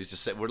yeah. Everybody's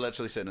just sitting. We're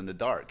literally sitting in the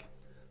dark.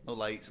 No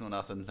lights, no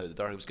nothing. Out the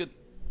dark. It was good.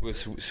 We're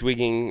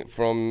swigging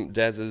from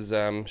Daz's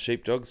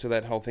sheepdog, so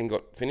that whole thing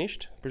got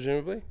finished,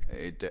 presumably.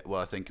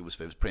 Well, I think it was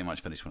pretty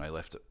much finished when I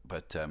left it.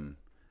 But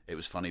it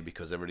was funny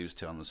because everybody was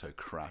telling us how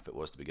crap it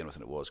was to begin with,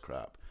 and it was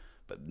crap.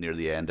 But near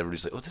the end,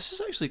 everybody's like, "Oh, this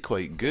is actually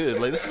quite good.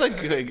 Like this is like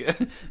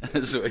good."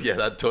 So yeah,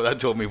 that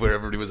told me where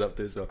everybody was up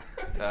to. So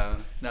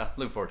no,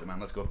 looking forward to it, man.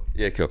 Let's go.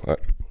 Yeah, cool. All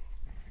right.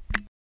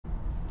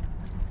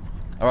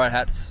 All right,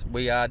 Hats,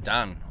 we are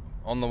done.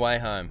 On the way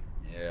home.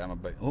 Yeah, I'm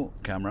about. Oh,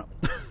 camera.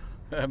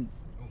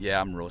 Yeah,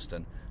 I'm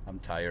roasting. I'm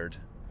tired,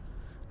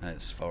 and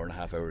it's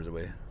 4.5 hours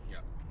away.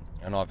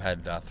 And I've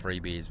had 3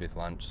 beers with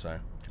lunch, so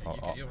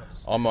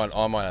I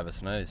might have a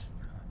snooze.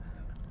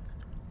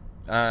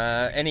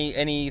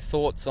 Any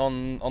thoughts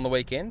on the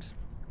weekend?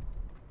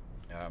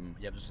 Yeah,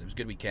 it was a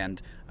good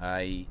weekend.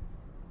 I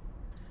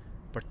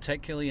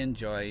particularly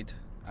enjoyed.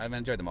 I've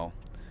enjoyed them all,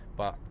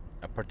 but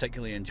I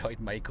particularly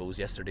enjoyed Michael's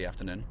yesterday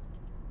afternoon.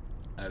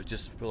 I was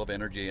just full of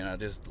energy, and I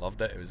just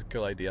loved it. It was a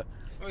cool idea.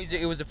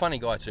 It was a funny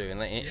guy too, and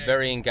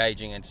very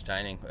engaging,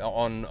 entertaining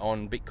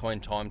on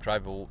Bitcoin time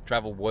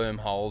travel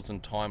wormholes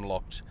and time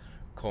locked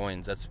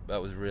coins.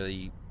 That was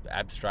really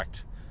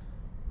abstract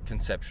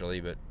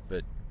conceptually, but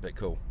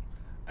cool.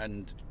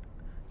 And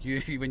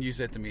you, when you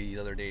said to me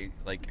the other day,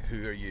 like,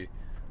 who are you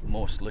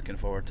most looking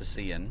forward to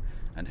seeing,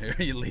 and who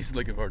are you least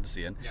looking forward to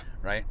seeing? Yeah.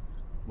 Right.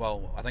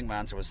 Well, I think my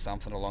answer was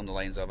something along the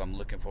lines of, I'm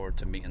looking forward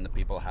to meeting the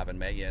people I haven't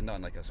met yet, not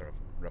in like a sort of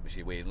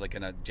rubbishy way, like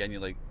in a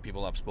genuinely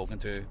people I've spoken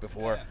to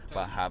before,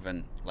 but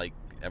haven't like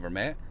ever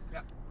met.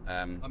 Yeah.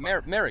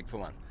 Merrick for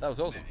one. That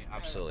was awesome.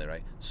 Absolutely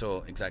right.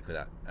 So exactly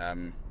that.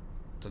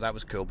 So that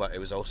was cool, but it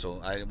was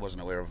also, I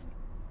wasn't aware of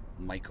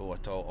Michael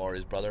at all, or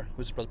his brother.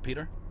 Who's his brother?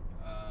 Peter?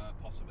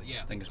 Possibly.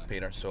 Yeah. I think it's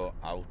Peter. So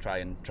I'll try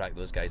and track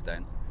those guys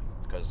down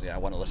because I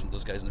want to listen to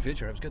those guys in the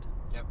future. It was good.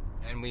 Yep.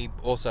 And we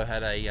also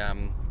had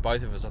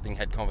both of us, I think,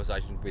 had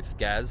conversations with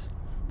Gaz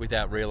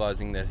without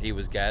realising that he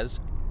was Gaz.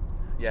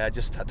 Yeah, I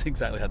just had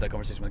that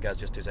conversation with Gaz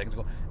just 2 seconds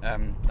ago.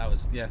 That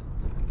was,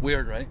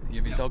 weird, right?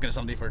 You've been talking to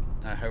somebody for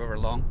however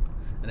long,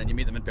 and then you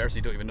meet them in person,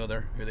 you don't even know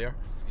who they are.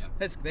 Yeah.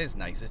 It's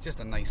nice. It's just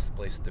a nice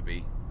place to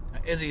be.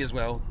 Izzy as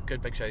well.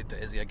 Good big shout out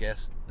to Izzy, I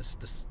guess.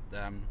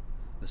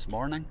 This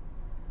morning,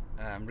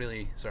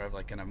 really sort of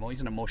like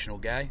he's an emotional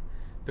guy.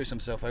 Puts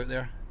himself out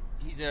there.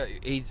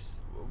 He's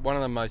one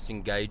of the most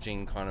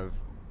engaging kind of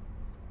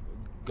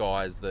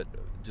guys that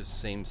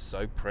just seems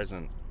so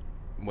present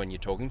when you're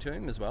talking to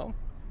him as well.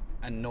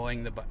 And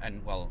knowing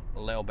a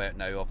little bit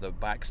now of the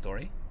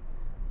backstory,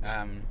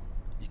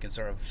 you can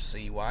sort of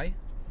see why,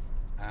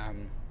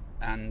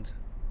 and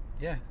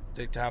yeah,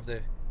 to have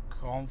the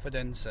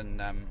confidence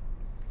and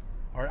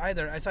or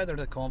it's either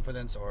the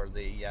confidence or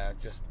the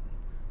just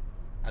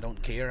I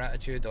don't care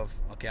attitude of,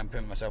 okay, I'm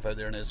putting myself out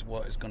there and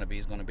what is going to be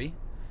is going to be.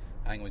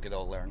 I think we could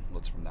all learn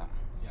loads from that.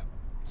 Yeah.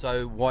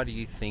 So why do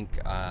you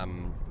think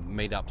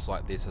meetups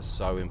like this are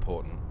so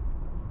important?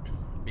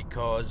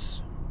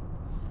 Because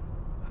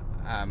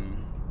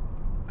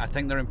I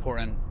think they're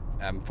important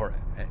for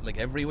like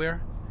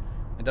everywhere.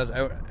 It does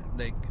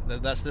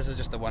this is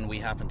just the one we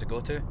happen to go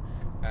to,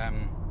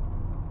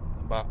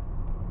 but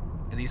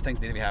these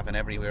things need to be happening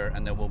everywhere,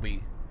 and there will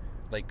be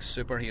like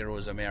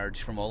superheroes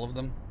emerge from all of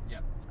them. Yeah.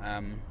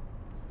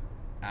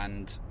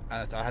 And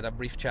I had a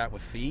brief chat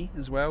with Fee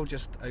as well,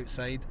 just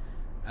outside,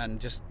 and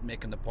just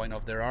making the point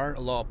of there are a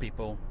lot of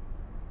people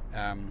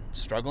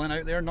struggling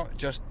out there, not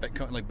just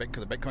Bitcoin, the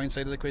Bitcoin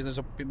side of the equation. There's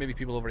maybe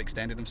people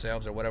overextended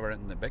themselves or whatever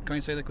in the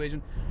Bitcoin side of the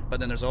equation,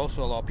 but then there's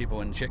also a lot of people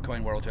in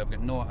shitcoin world who have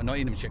got not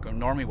even shitcoin,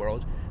 normie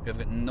world, who have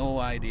got no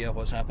idea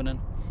what's happening,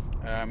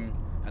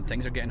 and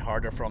things are getting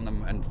harder from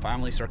them, and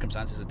family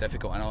circumstances are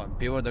difficult. I know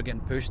people, they're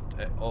getting pushed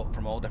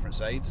from all different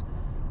sides.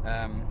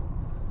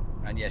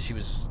 And yeah, she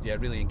was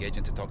really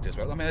engaging to talk to as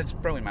well. I mean, it's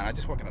brilliant, man.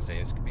 What can I say?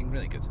 It's been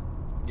really good.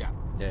 Yeah.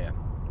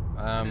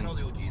 And all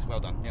the OGs, well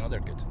done.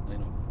 They're good.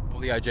 All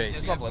the OGs.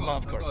 It's lovely,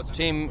 of course.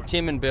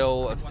 Tim and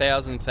Bill,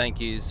 1,000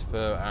 thank yous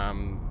for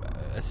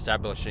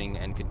establishing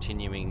and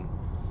continuing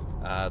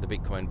the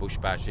Bitcoin Bush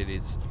Bash.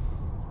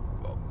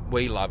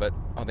 We love it.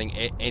 I think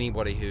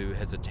anybody who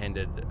has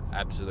attended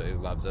absolutely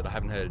loves it. I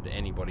haven't heard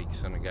anybody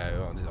sort of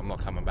go, I'm not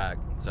coming back.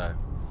 So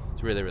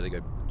it's really, really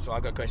good. So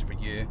I've got a question for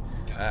you.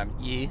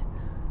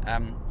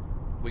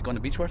 We going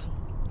to Beechworth?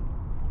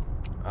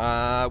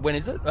 When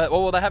is it?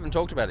 Well, they haven't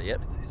talked about it yet.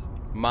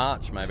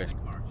 March, maybe.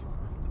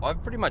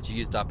 I've pretty much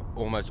used up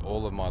almost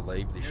all of my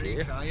leave this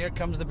year. Here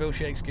comes the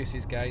bullshit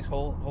excuses, guys.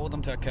 Hold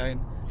them to account.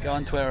 Go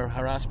on Twitter,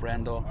 harass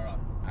Brendo. All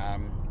right.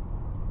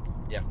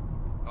 Yeah.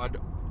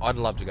 I'd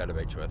love to go to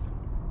Beechworth.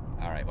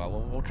 All right. Well,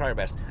 we'll try our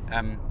best.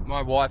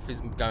 My wife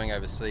is going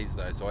overseas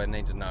though, so I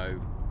need to know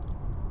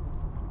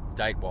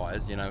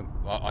date-wise.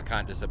 I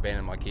can't just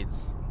abandon my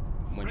kids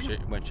when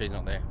she's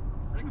not there.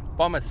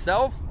 By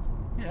myself?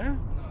 Yeah.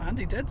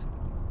 Andy did.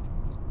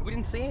 We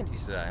didn't see Andy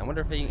today. I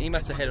wonder if he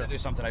must have had to do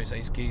something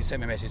outside. He sent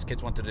me a message. His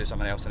kids wanted to do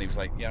something else, and he was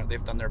like, "Yeah,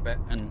 they've done their bit."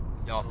 And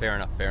fair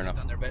enough.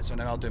 Done their bit, so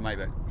now I'll do my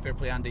bit. Fair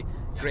play, Andy.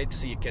 Yeah. Great to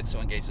see your kids so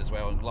engaged as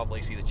well, and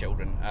lovely to see the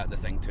children at the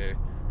thing too.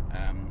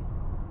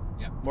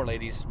 More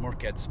ladies, more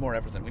kids, more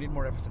everything. We need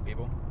more everything,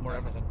 people. More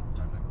everything.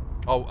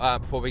 Oh,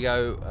 before we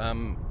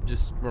go,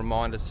 just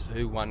remind us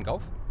who won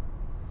golf.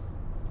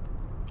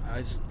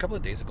 It's a couple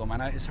of days ago,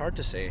 man. It's hard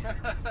to say.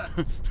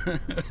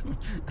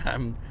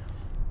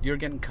 You're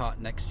getting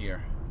cut next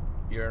year.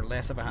 You're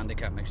less of a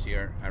handicap next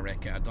year, I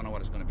reckon. I don't know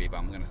what it's going to be, but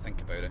I'm going to think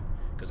about it,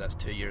 because that's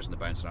 2 years in the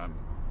bounce.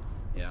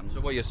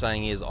 So what you're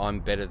saying is I'm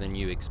better than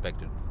you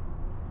expected.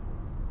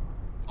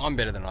 I'm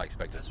better than I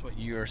expected. That's what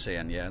you're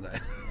saying, yeah.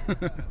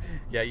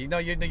 Yeah,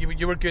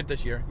 you were good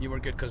this year. You were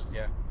good because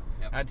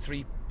I had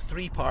three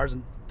pars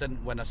and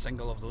didn't win a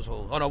single of those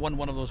holes. Oh no, won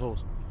one of those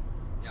holes.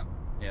 Yeah.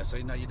 Yeah. So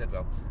you did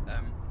well.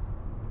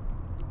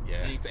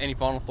 Any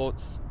final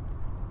thoughts?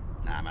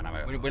 Nah, man, I'm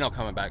out. We're not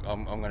coming back.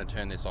 I'm going to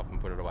turn this off and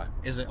put it away.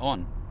 Is it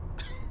on?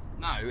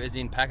 No, as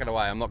in pack it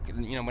away. I'm not.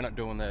 We're not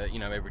doing the.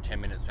 Every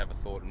 10 minutes have a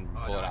thought and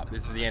pull it up.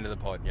 This is the end of the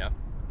pod. Yeah.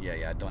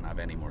 Yeah. I don't have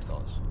any more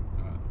thoughts.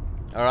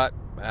 All right.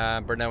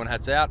 Brent Owen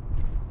hats out.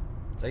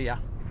 See ya.